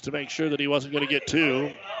just to make sure that he wasn't going to get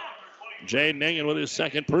 2. Jaden Engen with his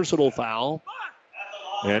second personal foul.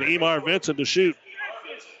 And Emar Vincent to shoot.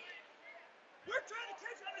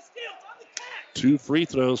 2 free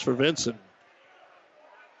throws for Vincent.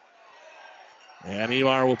 And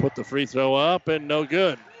Emar will put the free throw up, and no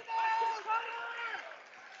good.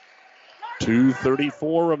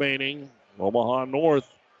 2:34 remaining. Omaha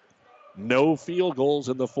North, no field goals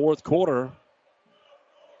in the fourth quarter.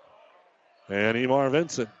 And Emar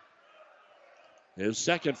Vincent, his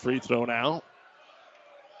second free throw now.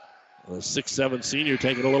 The 6'7" senior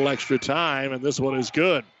taking a little extra time, and this one is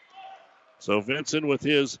good. So Vincent with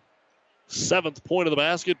his 7th point of the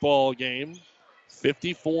basketball game.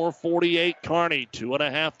 54-48 Kearney.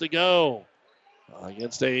 2.5 to go.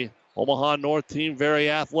 Against a Omaha North team, very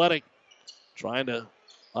athletic. Trying to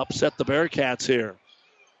upset the Bearcats here.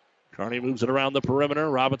 Kearney moves it around the perimeter.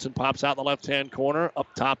 Robinson pops out in the left-hand corner. Up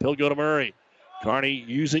top, he'll go to Murray. Kearney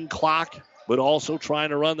using clock, but also trying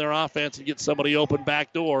to run their offense and get somebody open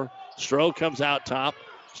back door. Stroh comes out top,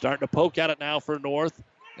 starting to poke at it now for North.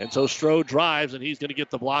 And so Stroh drives, and he's going to get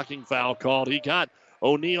the blocking foul called. He got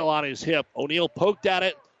O'Neal on his hip. O'Neal poked at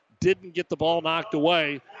it, didn't get the ball knocked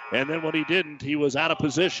away. And then when he didn't, he was out of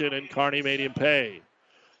position, and Kearney made him pay.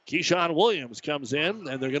 Keyshawn Williams comes in,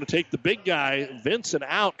 and they're going to take the big guy, Vincent,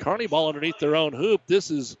 out. Kearney ball underneath their own hoop. This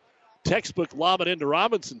is textbook lob it into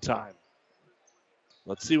Robinson time.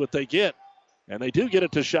 Let's see what they get. And they do get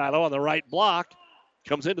it to Shiloh on the right block.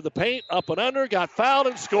 Comes into the paint, up and under, got fouled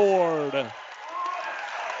and scored.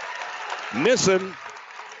 Nissen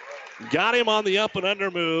got him on the up and under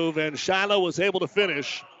move, and Shiloh was able to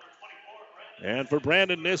finish. And for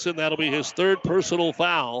Brandon Nissen, that'll be his 3rd personal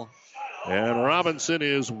foul. And Robinson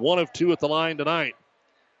is 1 of 2 at the line tonight.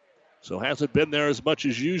 So hasn't been there as much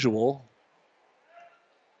as usual.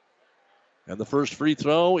 And the first free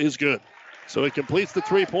throw is good. So he completes the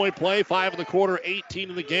 3-point play. 5 in the quarter, 18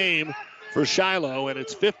 in the game for Shiloh. And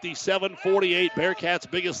it's 57-48, Bearcats'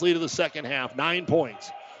 biggest lead of the second half. 9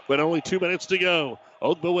 points, but only 2 minutes to go.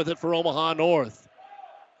 Ogba with it for Omaha North.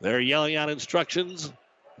 They're yelling out instructions,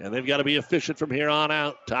 and they've got to be efficient from here on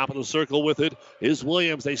out. Top of the circle with it is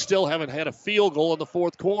Williams. They still haven't had a field goal in the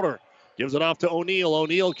 4th quarter. Gives it off to O'Neal.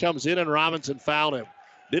 O'Neal comes in, and Robinson fouled him.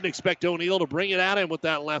 Didn't expect O'Neal to bring it at him with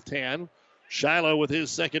that left hand. Shiloh with his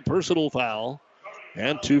 2nd personal foul.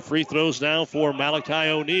 And 2 free throws now for Malachi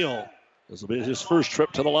O'Neal. This will be his first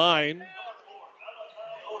trip to the line.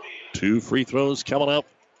 2 free throws coming up.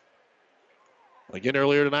 Again,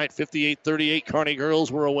 earlier tonight, 58-38, Kearney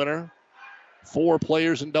girls were a winner. 4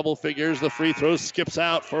 players in double figures. The free throw skips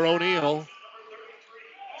out for O'Neal.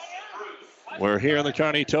 We're here in the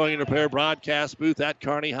Kearney Towing and Repair broadcast booth at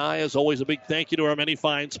Kearney High. As always, a big thank you to our many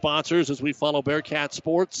fine sponsors as we follow Bearcat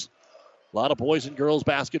sports. A lot of boys and girls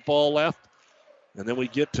basketball left. And then we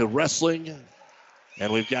get to wrestling.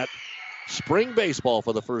 And we've got spring baseball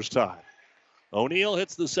for the first time. O'Neal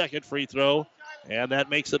hits the 2nd free throw, and that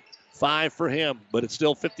makes it 5 for him, but it's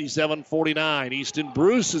still 57-49. Easton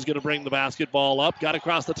Bruce is going to bring the basketball up. Got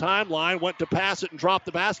across the timeline, went to pass it and dropped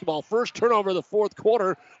the basketball. First turnover of the 4th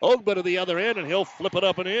quarter. Ogba to the other end, and he'll flip it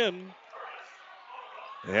up and in.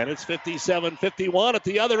 And it's 57-51 at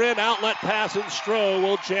the other end. Outlet pass, and Stroh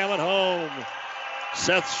will jam it home.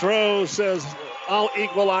 Seth Stroh says, I'll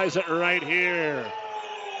equalize it right here.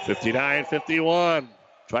 59-51.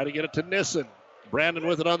 Try to get it to Nissen. Brandon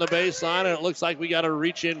with it on the baseline, and it looks like we got a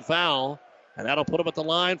reach-in foul, and that'll put him at the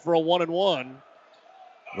line for a 1-and-1.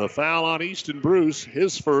 The foul on Easton Bruce,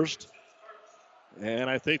 his first. And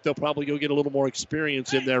I think they'll probably go get a little more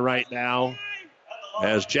experience in there right now.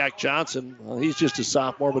 As Jack Johnson, well, he's just a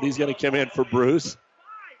sophomore, but he's going to come in for Bruce.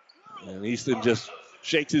 And Easton just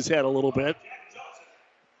shakes his head a little bit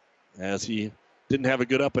as he didn't have a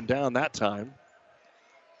good up and down that time.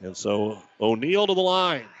 And so O'Neal to the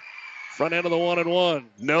line. Front end of the 1-and-1.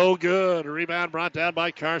 No good. Rebound brought down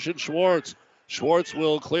by Carson Schwartz. Schwartz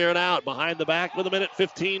will clear it out behind the back with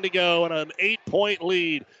 1:15 to go and an 8-point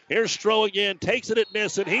lead. Here's Stroh again. Takes it at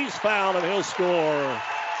Nissen. He's fouled and he'll score.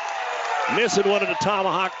 Nissen wanted to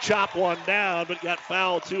tomahawk chop one down, but got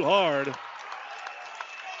fouled too hard.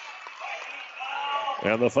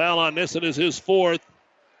 And the foul on Nissen is his 4th.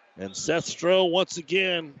 And Seth Stroh once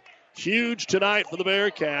again huge tonight for the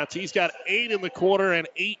Bearcats. He's got 8 in the quarter and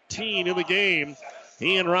 18 in the game.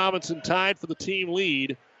 He and Robinson tied for the team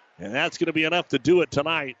lead, and that's going to be enough to do it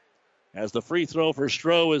tonight as the free throw for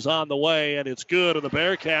Stroh is on the way, and it's good. And the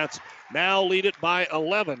Bearcats now lead it by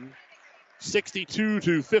 11,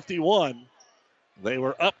 62-51. They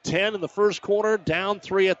were up 10 in the first quarter, down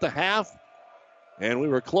 3 at the half, and we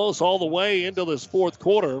were close all the way into this 4th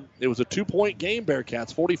quarter. It was a 2-point game,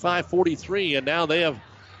 Bearcats, 45-43, and now they have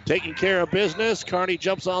taking care of business. Kearney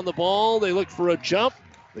jumps on the ball. They look for a jump.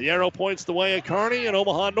 The arrow points the way of Kearney, and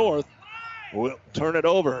Omaha North will turn it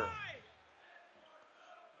over.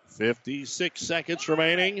 56 seconds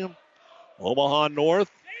remaining. Omaha North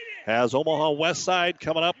has Omaha West Side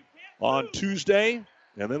coming up on Tuesday,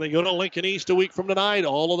 and then they go to Lincoln East a week from tonight.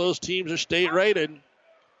 All of those teams are state-rated.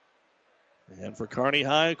 And for Kearney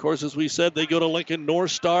High, of course, as we said, they go to Lincoln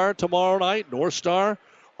North Star tomorrow night. North Star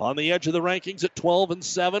on the edge of the rankings at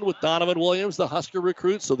 12-7 with Donovan Williams, the Husker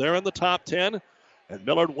recruit, so they're in the top 10. And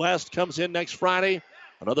Millard West comes in next Friday.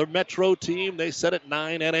 Another Metro team. They set at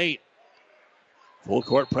 9 and 8. Full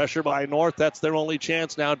court pressure by North. That's their only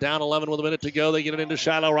chance now. Down 11 with a minute to go. They get it into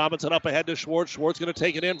Shiloh Robinson. Up ahead to Schwartz. Schwartz going to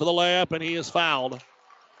take it in for the layup, and he is fouled.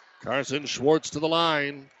 Carson Schwartz to the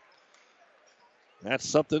line. That's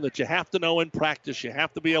something that you have to know in practice. You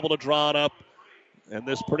have to be able to draw it up. And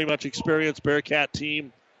this pretty much experienced Bearcat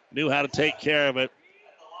team knew how to take care of it.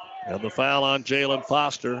 And the foul on Jalen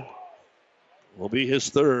Foster will be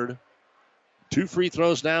his third. 2 free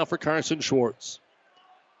throws now for Carson Schwartz.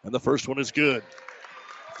 And the first one is good.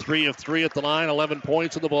 3 of 3 at the line, 11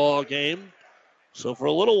 points in the ball game. So for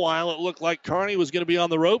a little while, it looked like Kearney was going to be on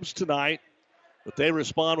the ropes tonight. But they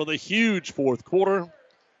respond with a huge fourth quarter.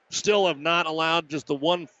 Still have not allowed just the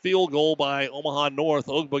one field goal by Omaha North.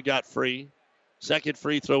 Ogba got free. Second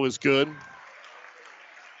free throw is good.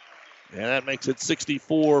 And that makes it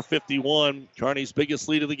 64-51. Kearney's biggest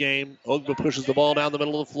lead of the game. Ogba pushes the ball down the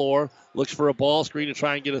middle of the floor. Looks for a ball screen to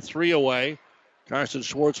try and get a 3 away. Carson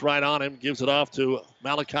Schwartz right on him. Gives it off to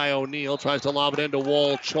Malachi O'Neal. Tries to lob it into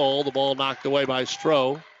Wall Chol. The ball knocked away by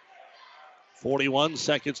Stroh. 41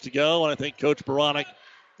 seconds to go. And I think Coach Baronic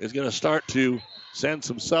is going to start to send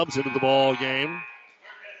some subs into the ball game.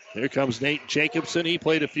 Here comes Nate Jacobson. He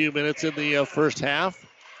played a few minutes in the first half.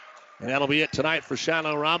 And that'll be it tonight for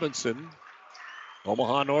Shiloh Robinson.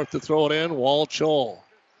 Omaha North to throw it in. Wall Chol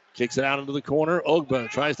kicks it out into the corner. Ogba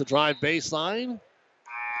tries to drive baseline.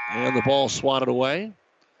 And the ball swatted away.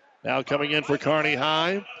 Now coming in for Kearney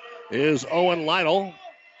High is Owen Lytle.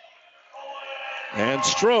 And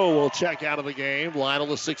Stroh will check out of the game. Lytle,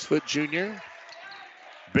 the 6-foot junior.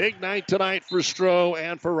 Big night tonight for Stroh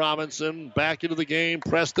and for Robinson. Back into the game,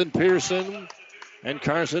 Preston Pearson and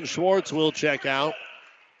Carson Schwartz will check out.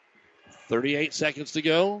 38 seconds to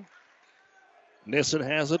go. Nissen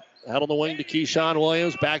has it out on the wing to Keyshawn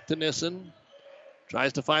Williams. Back to Nissen.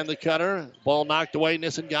 Tries to find the cutter. Ball knocked away.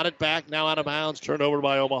 Nissen got it back. Now out of bounds. Turned over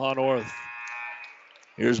by Omaha North.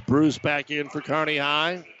 Here's Bruce back in for Kearney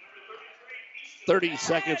High. 30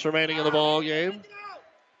 seconds remaining in the ball game.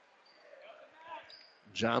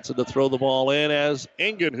 Johnson to throw the ball in as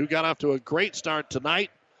Engen, who got off to a great start tonight,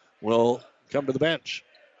 will come to the bench.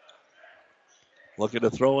 Looking to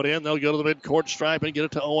throw it in. They'll go to the midcourt stripe and get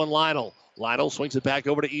it to Owen Lytle. Lytle swings it back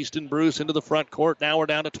over to Easton Bruce into the front court. Now we're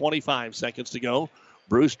down to 25 seconds to go.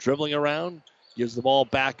 Bruce dribbling around. Gives the ball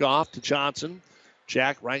back off to Johnson.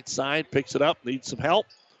 Jack right side picks it up. Needs some help.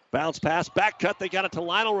 Bounce pass. Back cut. They got it to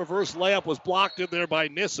Lytle. Reverse layup was blocked in there by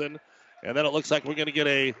Nissen. And then it looks like we're going to get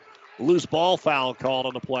a loose ball foul called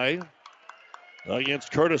on the play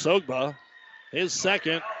against Curtis Ogba. His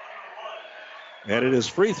second. And it is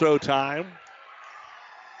free throw time.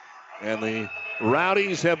 And the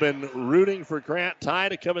Rowdies have been rooting for Grant Tye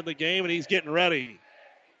to come in the game, and he's getting ready.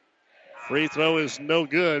 Free throw is no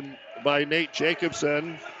good by Nate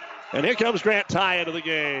Jacobson. And here comes Grant Tye into the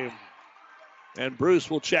game. And Bruce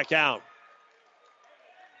will check out.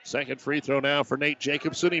 Second free throw now for Nate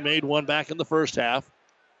Jacobson. He made one back in the first half.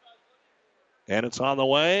 And it's on the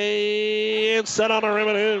way. And set on a rim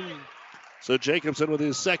and in. So Jacobson with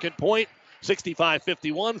his second point.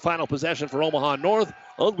 65-51. Final possession for Omaha North.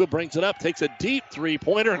 Ogba brings it up, takes a deep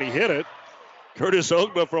three-pointer, and he hit it. Curtis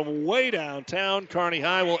Ogba from way downtown. Kearney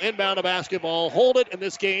High will inbound a basketball, hold it, and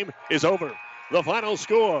this game is over. The final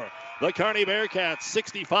score, the Kearney Bearcats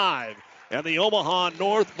 65 and the Omaha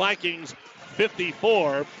North Vikings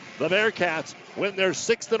 54. The Bearcats win their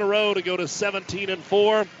 6th in a row to go to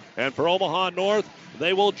 17-4. And for Omaha North,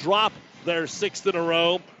 they will drop their 6th in a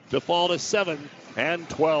row to fall to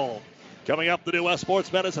 7-12. Coming up, the new West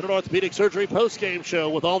Sports Medicine and Orthopedic Surgery postgame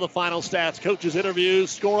show with all the final stats, coaches'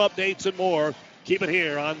 interviews, score updates, and more. Keep it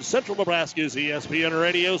here on Central Nebraska's ESPN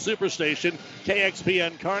Radio Superstation,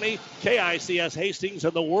 KXPN Kearney, KICS Hastings,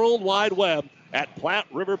 and the World Wide Web at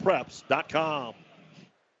PlatteRiverPreps.com.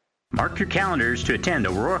 Mark your calendars to attend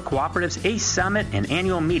Aurora Cooperative's ACE Summit and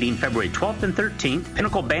annual meeting February 12th and 13th,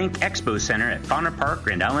 Pinnacle Bank Expo Center at Fowler Park,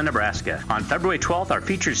 Grand Island, Nebraska. On February 12th, our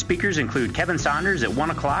featured speakers include Kevin Saunders at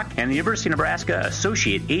 1 o'clock and the University of Nebraska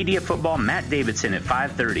Associate AD of Football Matt Davidson at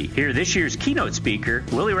 5:30. Hear this year's keynote speaker,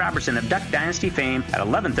 Willie Robertson of Duck Dynasty fame, at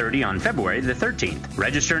 11:30 on February the 13th.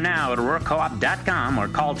 Register now at AuroraCoop.com or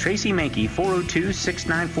call Tracy Mankey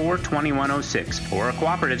 402-694-2106. Aurora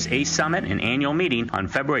Cooperative's ACE Summit and annual meeting on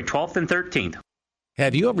February 12th and 13th.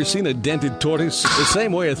 Have you ever seen a dented tortoise? The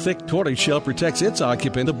same way a thick tortoise shell protects its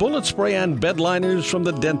occupant, the bullet spray-on bed liners from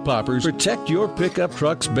the Dent Poppers protect your pickup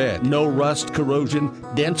truck's bed. No rust, corrosion,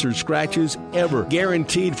 dents, or scratches ever.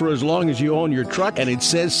 Guaranteed for as long as you own your truck, and it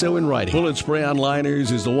says so in writing. Bullet spray-on liners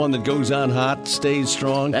is the one that goes on hot, stays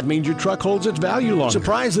strong. That means your truck holds its value longer.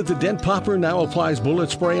 Surprised that the Dent Popper now applies bullet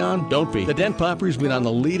spray-on? Don't be. The Dent Popper's been on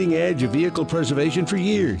the leading edge of vehicle preservation for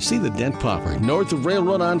years. See the Dent Popper north of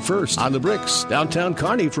Railroad on First, on the Bricks, downtown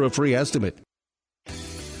Kearney for a free estimate.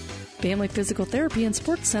 Family Physical Therapy and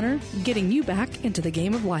Sports Center, getting you back into the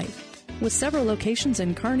game of life. With several locations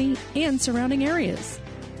in Kearney and surrounding areas.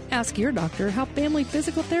 Ask your doctor how Family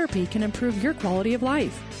Physical Therapy can improve your quality of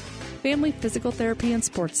life. Family Physical Therapy and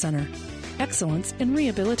Sports Center. Excellence in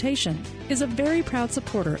Rehabilitation is a very proud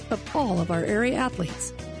supporter of all of our area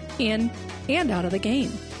athletes, in and out of the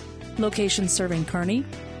game. Locations serving Kearney,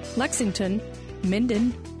 Lexington,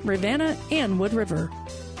 Minden, Ravenna, and Wood River.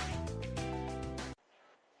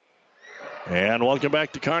 And welcome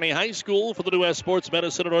back to Kearney High School for the New West Sports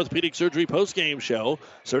Medicine and Orthopedic Surgery postgame show.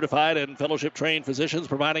 Certified and fellowship-trained physicians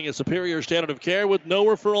providing a superior standard of care with no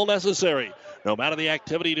referral necessary. No matter the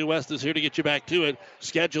activity, New West is here to get you back to it.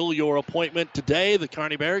 Schedule your appointment today. The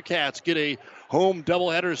Kearney Bearcats get a home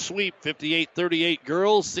doubleheader sweep, 58-38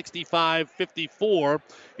 girls, 65-54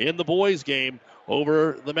 in the boys game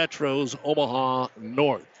over the Metro's Omaha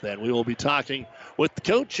North. And we will be talking with the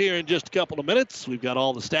coach here in just a couple of minutes. We've got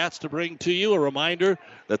all the stats to bring to you. A reminder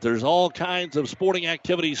that there's all kinds of sporting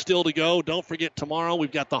activities still to go. Don't forget, tomorrow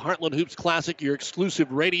we've got the Heartland Hoops Classic, your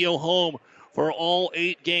exclusive radio home for all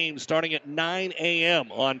 8 games, starting at 9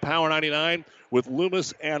 a.m. on Power 99 with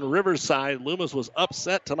Loomis and Riverside. Loomis was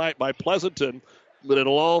upset tonight by Pleasanton, but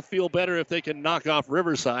it'll all feel better if they can knock off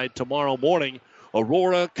Riverside tomorrow morning.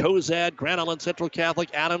 Aurora, Cozad, Grand Island Central Catholic,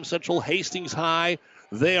 Adams Central, Hastings High,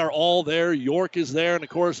 they are all there. York is there, and, of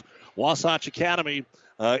course, Wasatch Academy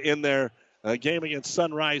in their game against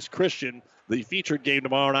Sunrise Christian, the featured game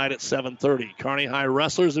tomorrow night at 7:30. Kearney High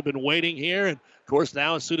wrestlers have been waiting here, and, of course,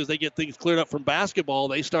 now as soon as they get things cleared up from basketball,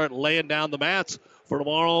 they start laying down the mats for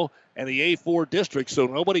tomorrow and the A4 district, so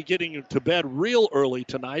nobody getting to bed real early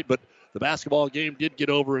tonight, but the basketball game did get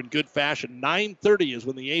over in good fashion. 9:30 is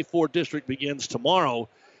when the A4 district begins tomorrow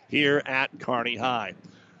here at Kearney High.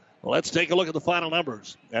 Well, let's take a look at the final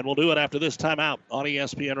numbers, and we'll do it after this timeout on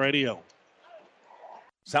ESPN Radio.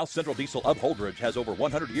 South Central Diesel of Holdridge has over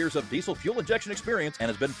 100 years of diesel fuel injection experience and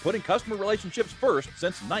has been putting customer relationships first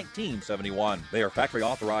since 1971. They are factory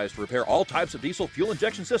authorized to repair all types of diesel fuel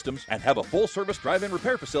injection systems and have a full-service drive-in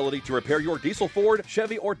repair facility to repair your diesel Ford,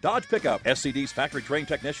 Chevy, or Dodge pickup. SCD's factory-trained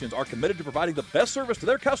technicians are committed to providing the best service to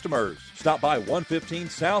their customers. Stop by 115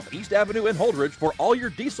 South East Avenue in Holdridge for all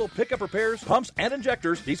your diesel pickup repairs, pumps and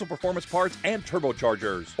injectors, diesel performance parts, and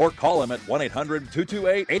turbochargers. Or call them at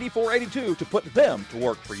 1-800-228-8482 to put them to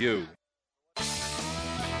work for you.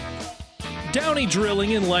 Downey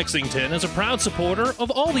Drilling in Lexington is a proud supporter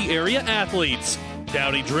of all the area athletes.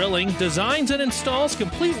 Downey Drilling designs and installs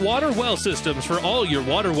complete water well systems for all your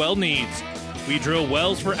water well needs. We drill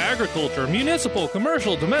wells for agriculture, municipal,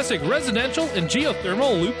 commercial, domestic, residential, and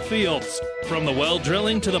geothermal loop fields. From the well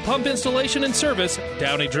drilling to the pump installation and service,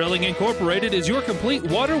 Downey Drilling Incorporated is your complete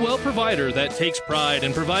water well provider that takes pride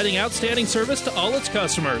in providing outstanding service to all its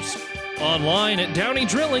customers. Online at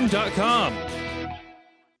DowneyDrilling.com.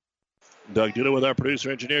 Doug Duda with our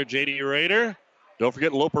producer-engineer, J.D. Rader. Don't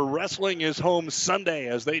forget, Loper Wrestling is home Sunday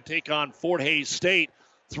as they take on Fort Hays State.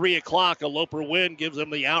 3 o'clock, a Loper win gives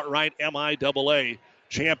them the outright MIAA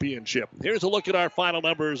championship. Here's a look at our final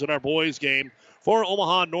numbers in our boys game. For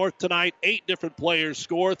Omaha North tonight, 8 different players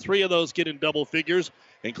score. 3 of those get in double figures,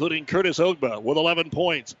 including Curtis Ogba with 11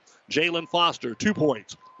 points. Jalen Foster, 2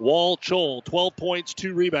 points. Wall Chol, 12 points,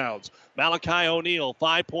 2 rebounds. Malachi O'Neal,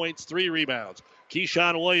 5 points, 3 rebounds.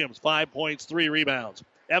 Keyshawn Williams, 5 points, 3 rebounds.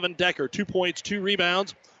 Evan Decker, 2 points, 2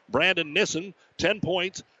 rebounds. Brandon Nissen, 10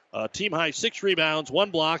 points, team high 6 rebounds, 1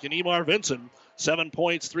 block. And Emar Vinson, 7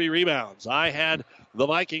 points, 3 rebounds. I had the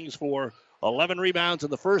Vikings for 11 rebounds in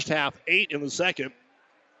the first half, 8 in the second.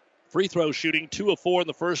 Free throw shooting, 2 of 4 in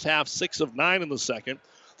the first half, 6 of 9 in the second.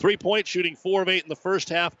 3-point shooting, 4 of 8 in the first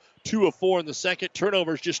half, 2 of 4 in the second.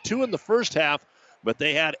 Turnovers, just 2 in the first half, but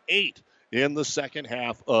they had 8 in the second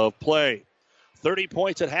half of play. 30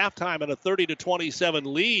 points at halftime and a 30-27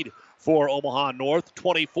 lead for Omaha North.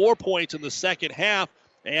 24 points in the second half,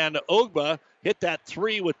 and Ogba hit that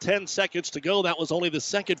 3 with 10 seconds to go. That was only the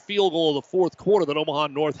second field goal of the fourth quarter that Omaha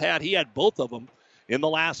North had. He had both of them in the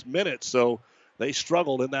last minute, so they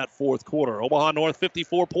struggled in that fourth quarter. Omaha North,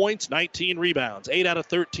 54 points, 19 rebounds, 8 out of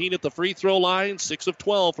 13 at the free throw line, 6 of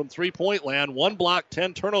 12 from three-point land, 1 block,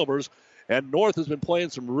 10 turnovers, And North has been playing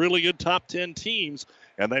some really good top 10 teams,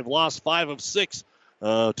 and they've lost 5 of 6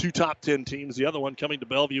 to top 10 teams. The other one coming to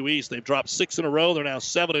Bellevue East. They've dropped 6 in a row. They're now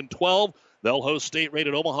 7-12. They'll host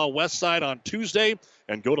state-rated Omaha West Side on Tuesday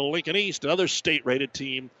and go to Lincoln East, another state-rated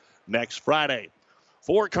team, next Friday.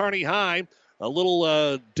 For Kearney High, a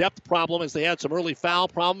little depth problem as they had some early foul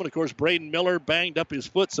problem. And, of course, Braden Miller banged up his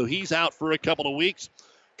foot, so he's out for a couple of weeks.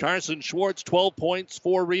 Carson Schwartz, 12 points,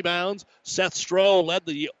 4 rebounds. Seth Stroh led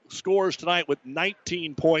the scores tonight with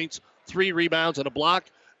 19 points, 3 rebounds, and a block.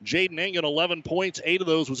 Jaden Engen, 11 points. 8 of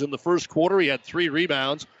those was in the first quarter. He had 3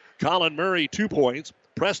 rebounds. Colin Murray, 2 points.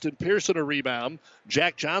 Preston Pearson, a rebound.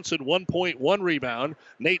 Jack Johnson, 1 point, 1 rebound.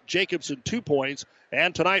 Nate Jacobson, 2 points.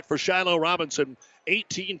 And tonight for Shiloh Robinson,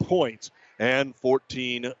 18 points and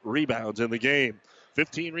 14 rebounds in the game.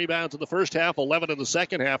 15 rebounds in the first half, 11 in the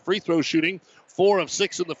second half. Free throw shooting, 4 of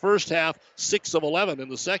 6 in the first half, 6 of 11 in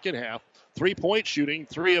the second half. 3-point shooting,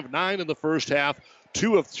 3 of 9 in the first half,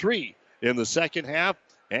 2 of 3 in the second half.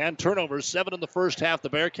 And turnovers, 7 in the first half. The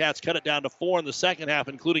Bearcats cut it down to 4 in the second half,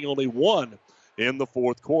 including only 1 in the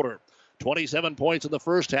fourth quarter. 27 points in the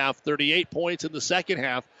first half, 38 points in the second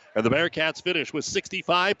half. And the Bearcats finish with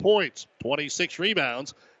 65 points, 26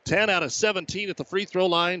 rebounds, 10 out of 17 at the free throw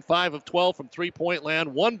line, 5 of 12 from three-point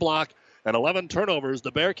land, 1 block, and 11 turnovers.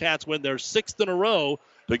 The Bearcats win their 6th in a row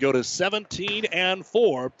to go to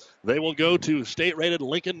 17-4. They will go to state-rated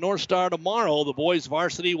Lincoln North Star tomorrow. The boys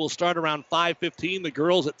varsity will start around 5:15, the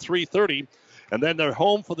girls at 3:30. And then they're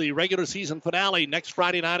home for the regular season finale next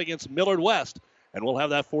Friday night against Millard West. And we'll have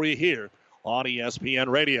that for you here on ESPN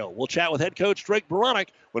Radio. We'll chat with head coach Drake Baranek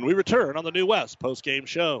when we return on the New West postgame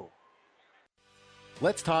show.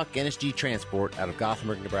 Let's talk NSG Transport out of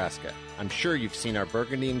Gothenburg, Nebraska. I'm sure you've seen our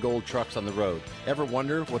burgundy and gold trucks on the road. Ever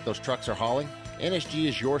wonder what those trucks are hauling? NSG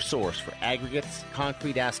is your source for aggregates,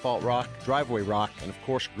 concrete, asphalt rock, driveway rock, and of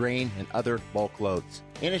course grain and other bulk loads.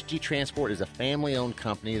 NSG Transport is a family-owned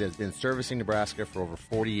company that has been servicing Nebraska for over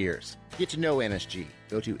 40 years. Get to know NSG.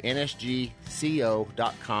 Go to nsgco.com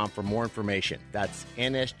for more information. That's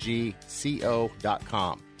nsgco.com.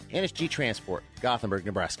 NSG Transport, Gothenburg,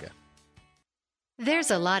 Nebraska.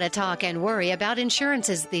 There's a lot of talk and worry about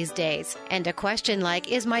insurances these days, and a question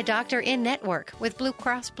like, is my doctor in network with Blue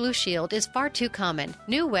Cross Blue Shield is far too common.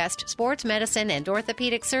 New West Sports Medicine and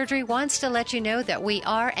Orthopedic Surgery wants to let you know that we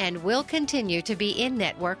are and will continue to be in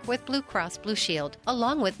network with Blue Cross Blue Shield,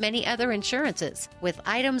 along with many other insurances. With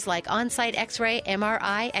items like on-site X-ray,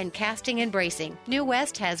 MRI, and casting and bracing, New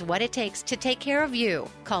West has what it takes to take care of you.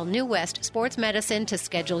 Call New West Sports Medicine to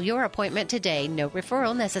schedule your appointment today. No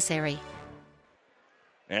referral necessary.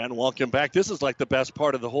 And welcome back. This is like the best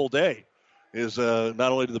part of the whole day, is not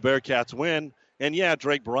only do the Bearcats win, and yeah,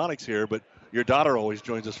 Drake Baranek's here, but your daughter always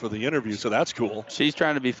joins us for the interview, so that's cool. She's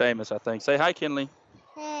trying to be famous, I think. Say hi, Kinley.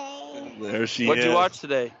 Hey. There she What'd is. you watch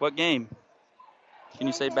today? What game? Can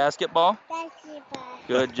you say basketball? Basketball.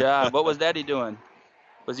 Good job. What was Daddy doing?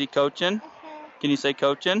 Was he coaching? Can you say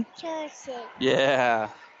coaching? Coaching. Yeah.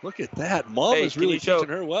 Look at that. Mom is really teaching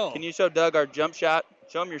her well. Can you show Doug our jump shot?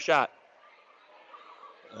 Show him your shot.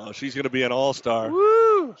 Oh, she's going to be an all-star.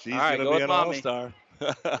 Woo! She's right, going to be an all-star.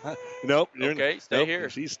 Nope. Okay, stay here.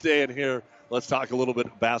 She's staying here. Let's talk a little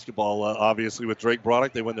bit basketball, obviously, with Drake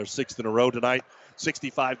Baranek. They win their 6th in a row tonight,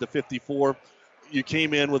 65-54. You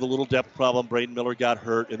came in with a little depth problem. Braden Miller got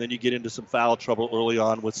hurt, and then you get into some foul trouble early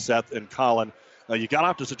on with Seth and Colin. You got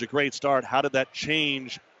off to such a great start. How did that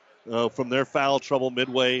change from their foul trouble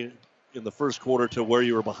midway in the first quarter to where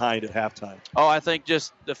you were behind at halftime? Oh, I think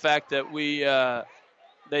just the fact that we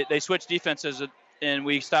they switched defenses and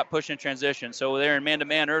we stopped pushing transition. So they were in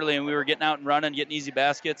man-to-man early, and we were getting out and running, getting easy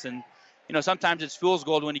baskets. And, you know, sometimes it's fool's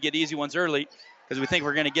gold when you get easy ones early because we think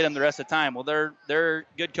we're going to get them the rest of the time. Well, they're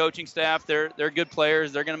good coaching staff. They're good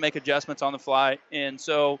players. They're going to make adjustments on the fly. And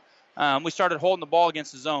so we started holding the ball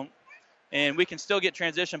against the zone. And we can still get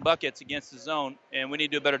transition buckets against the zone, and we need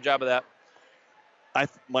to do a better job of that.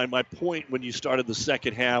 My point when you started the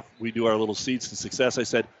second half, we do our little seeds to success. I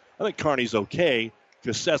said, I think Kearney's okay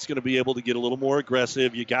because Seth's going to be able to get a little more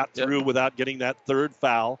aggressive. You got through without getting that third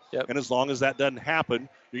foul. And as long as that doesn't happen,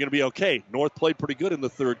 you're going to be okay. North played pretty good in the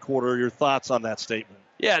third quarter. Your thoughts on that statement?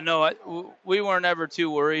 Yeah, no, we weren't ever too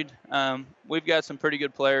worried. We've got some pretty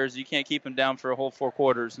good players. You can't keep them down for a whole 4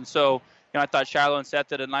 quarters. And so, you know, I thought Shiloh and Seth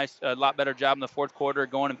did a lot better job in the fourth quarter,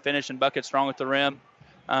 going and finishing buckets strong at the rim.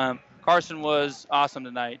 Carson was awesome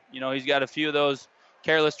tonight. You know, he's got a few of those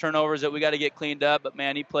careless turnovers that we got to get cleaned up, but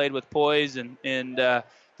man, he played with poise and did a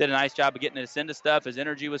nice job of getting us into stuff. His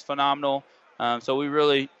energy was phenomenal. So we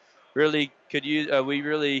really could use.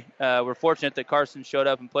 Were fortunate that Carson showed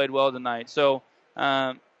up and played well tonight. So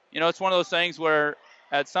you know, it's one of those things where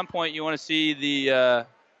at some point you want to see the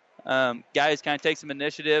guys kind of take some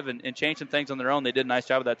initiative and change some things on their own. They did a nice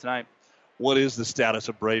job of that tonight. What is the status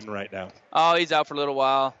of Braden right now? Oh, he's out for a little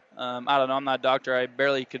while. I don't know. I'm not a doctor. I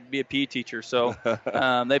barely could be a PE teacher. So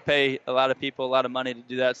they pay a lot of people a lot of money to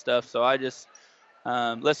do that stuff. So I just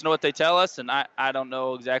listen to what they tell us, and I don't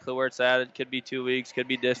know exactly where it's at. It could be 2 weeks, could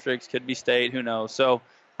be districts, could be state, who knows. So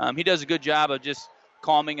he does a good job of just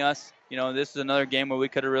calming us. This is another game where we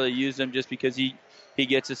could have really used him just because he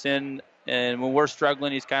gets us in. And when we're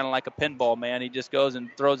struggling, he's kind of like a pinball, man. He just goes and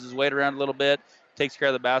throws his weight around a little bit, takes care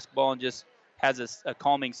of the basketball, and just has a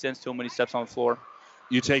calming sense to him when he steps on the floor.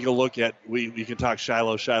 You take a look at, we can talk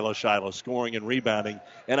Shiloh, scoring and rebounding.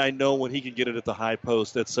 And I know when he can get it at the high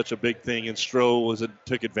post, that's such a big thing. And Stroh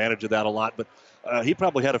took advantage of that a lot. But he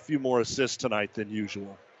probably had a few more assists tonight than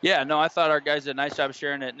usual. Yeah, no, I thought our guys did a nice job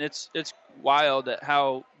sharing it. And it's wild at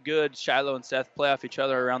how good Shiloh and Seth play off each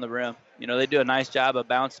other around the rim. They do a nice job of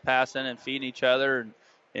bounce passing and feeding each other.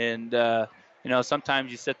 And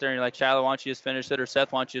sometimes you sit there and you're like, Shiloh wants you to finish it or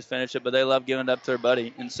Seth wants you to finish it, but they love giving it up to their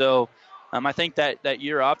buddy. And so I think that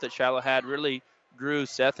year off that Shiloh had really grew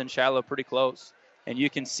Seth and Shiloh pretty close. And you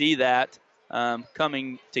can see that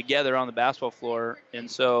coming together on the basketball floor. And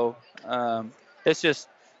so it's just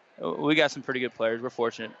we got some pretty good players. We're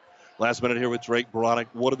fortunate. Last minute here with Drake Beranek.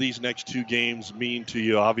 What do these next two games mean to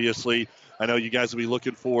you? Obviously, I know you guys will be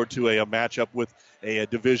looking forward to a matchup with a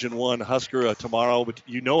Division I Husker tomorrow, but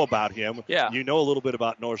you know about him. Yeah. You know a little bit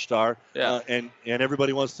about North Star. Yeah. And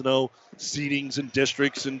everybody wants to know seedings and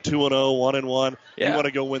districts and 2-0, 1-1. Yeah. You want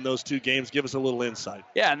to go win those two games. Give us a little insight.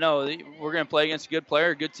 Yeah, no, we're going to play against a good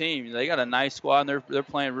player, a good team. They got a nice squad, and they're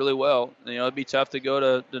playing really well. It'd be tough to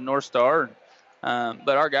go to North Star,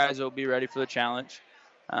 but our guys will be ready for the challenge.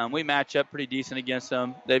 We match up pretty decent against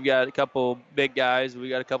them. They've got a couple big guys. We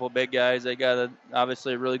got a couple big guys. They got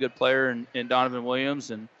obviously a really good player in Donovan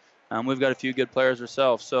Williams, and we've got a few good players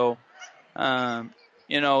ourselves. So,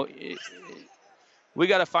 we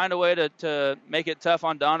got to find a way to make it tough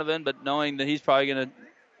on Donovan, but knowing that he's probably going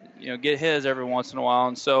to, get his every once in a while.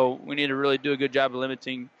 And so we need to really do a good job of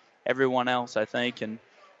limiting everyone else, I think, and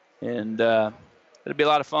it'll be a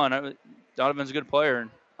lot of fun. Donovan's a good player, and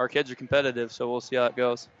our kids are competitive, so we'll see how it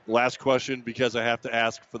goes. Last question, because I have to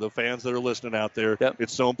ask for the fans that are listening out there. Yep.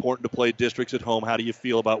 It's so important to play districts at home. How do you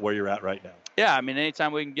feel about where you're at right now? Yeah,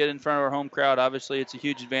 anytime we can get in front of our home crowd, obviously it's a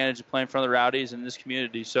huge advantage to play in front of the Rowdies in this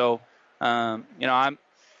community. So, I'm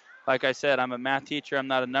like I said, I'm a math teacher. I'm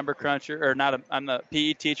not a number cruncher, I'm a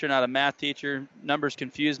PE teacher, not a math teacher. Numbers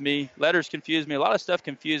confuse me. Letters confuse me. A lot of stuff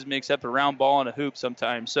confuses me except a round ball and a hoop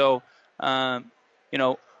sometimes. So,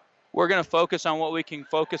 we're going to focus on what we can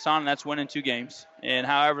focus on, and that's winning 2 games. And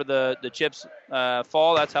however the chips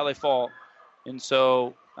fall, that's how they fall. And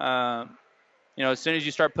so, as soon as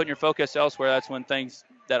you start putting your focus elsewhere, that's when things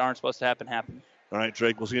that aren't supposed to happen. All right,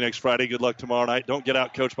 Drake, we'll see you next Friday. Good luck tomorrow night. Don't get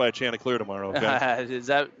out coached by a Chanticleer tomorrow, okay? Is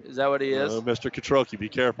that what he is? Mr. Katroki, be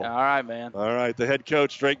careful. All right, man. All right, the head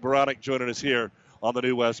coach, Drake Beranek, joining us here on the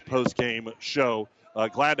New West postgame show.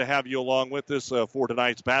 Glad to have you along with us for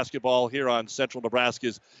tonight's basketball here on Central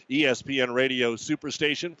Nebraska's ESPN Radio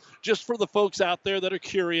Superstation. Just for the folks out there that are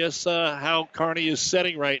curious how Kearney is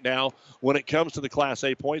setting right now when it comes to the Class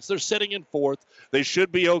A points, they're sitting in 4th. They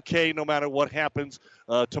should be okay no matter what happens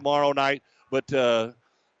tomorrow night. But and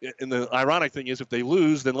the ironic thing is, if they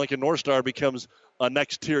lose, then Lincoln North Star becomes a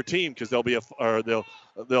next tier team because they'll move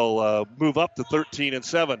up to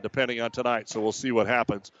 13-7 depending on tonight. So we'll see what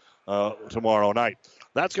happens tomorrow night.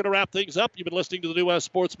 That's going to wrap things up. You've been listening to the New West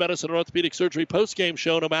Sports Medicine and Orthopedic Surgery postgame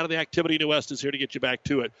show. No matter the activity, New West is here to get you back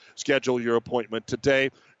to it. Schedule your appointment today.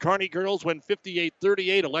 Kearney girls win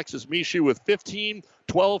 58-38. Alexis Mishu with 15,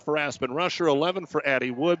 12 for Aspen Rusher, 11 for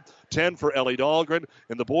Addie Wood, 10 for Ellie Dahlgren.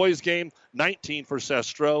 In the boys' game, 19 for Seth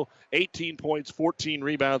Stroh, 18 points, 14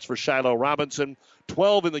 rebounds for Shiloh Robinson,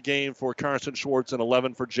 12 in the game for Carson Schwartz, and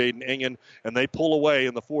 11 for Jaden Ingen. And they pull away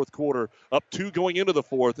in the fourth quarter, up 2 going into the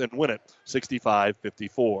fourth, and win it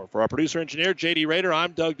 65-54. For our producer-engineer, J.D. Rader,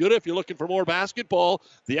 I'm Doug Duda. If you're looking for more basketball,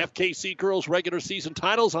 the FKC girls regular season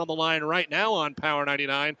titles on the line right now on Power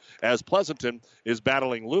 99 as Pleasanton is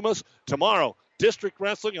battling Loomis. Tomorrow, district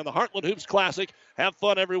wrestling on the Heartland Hoops Classic. Have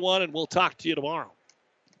fun, everyone, and we'll talk to you tomorrow.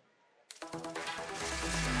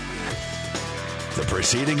 The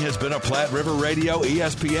proceeding has been a Platte River Radio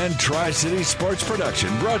ESPN Tri-City Sports production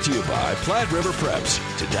brought to you by Platte River Preps.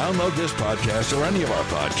 To download this podcast or any of our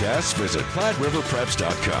podcasts, visit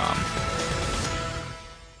PlatteRiverPreps.com.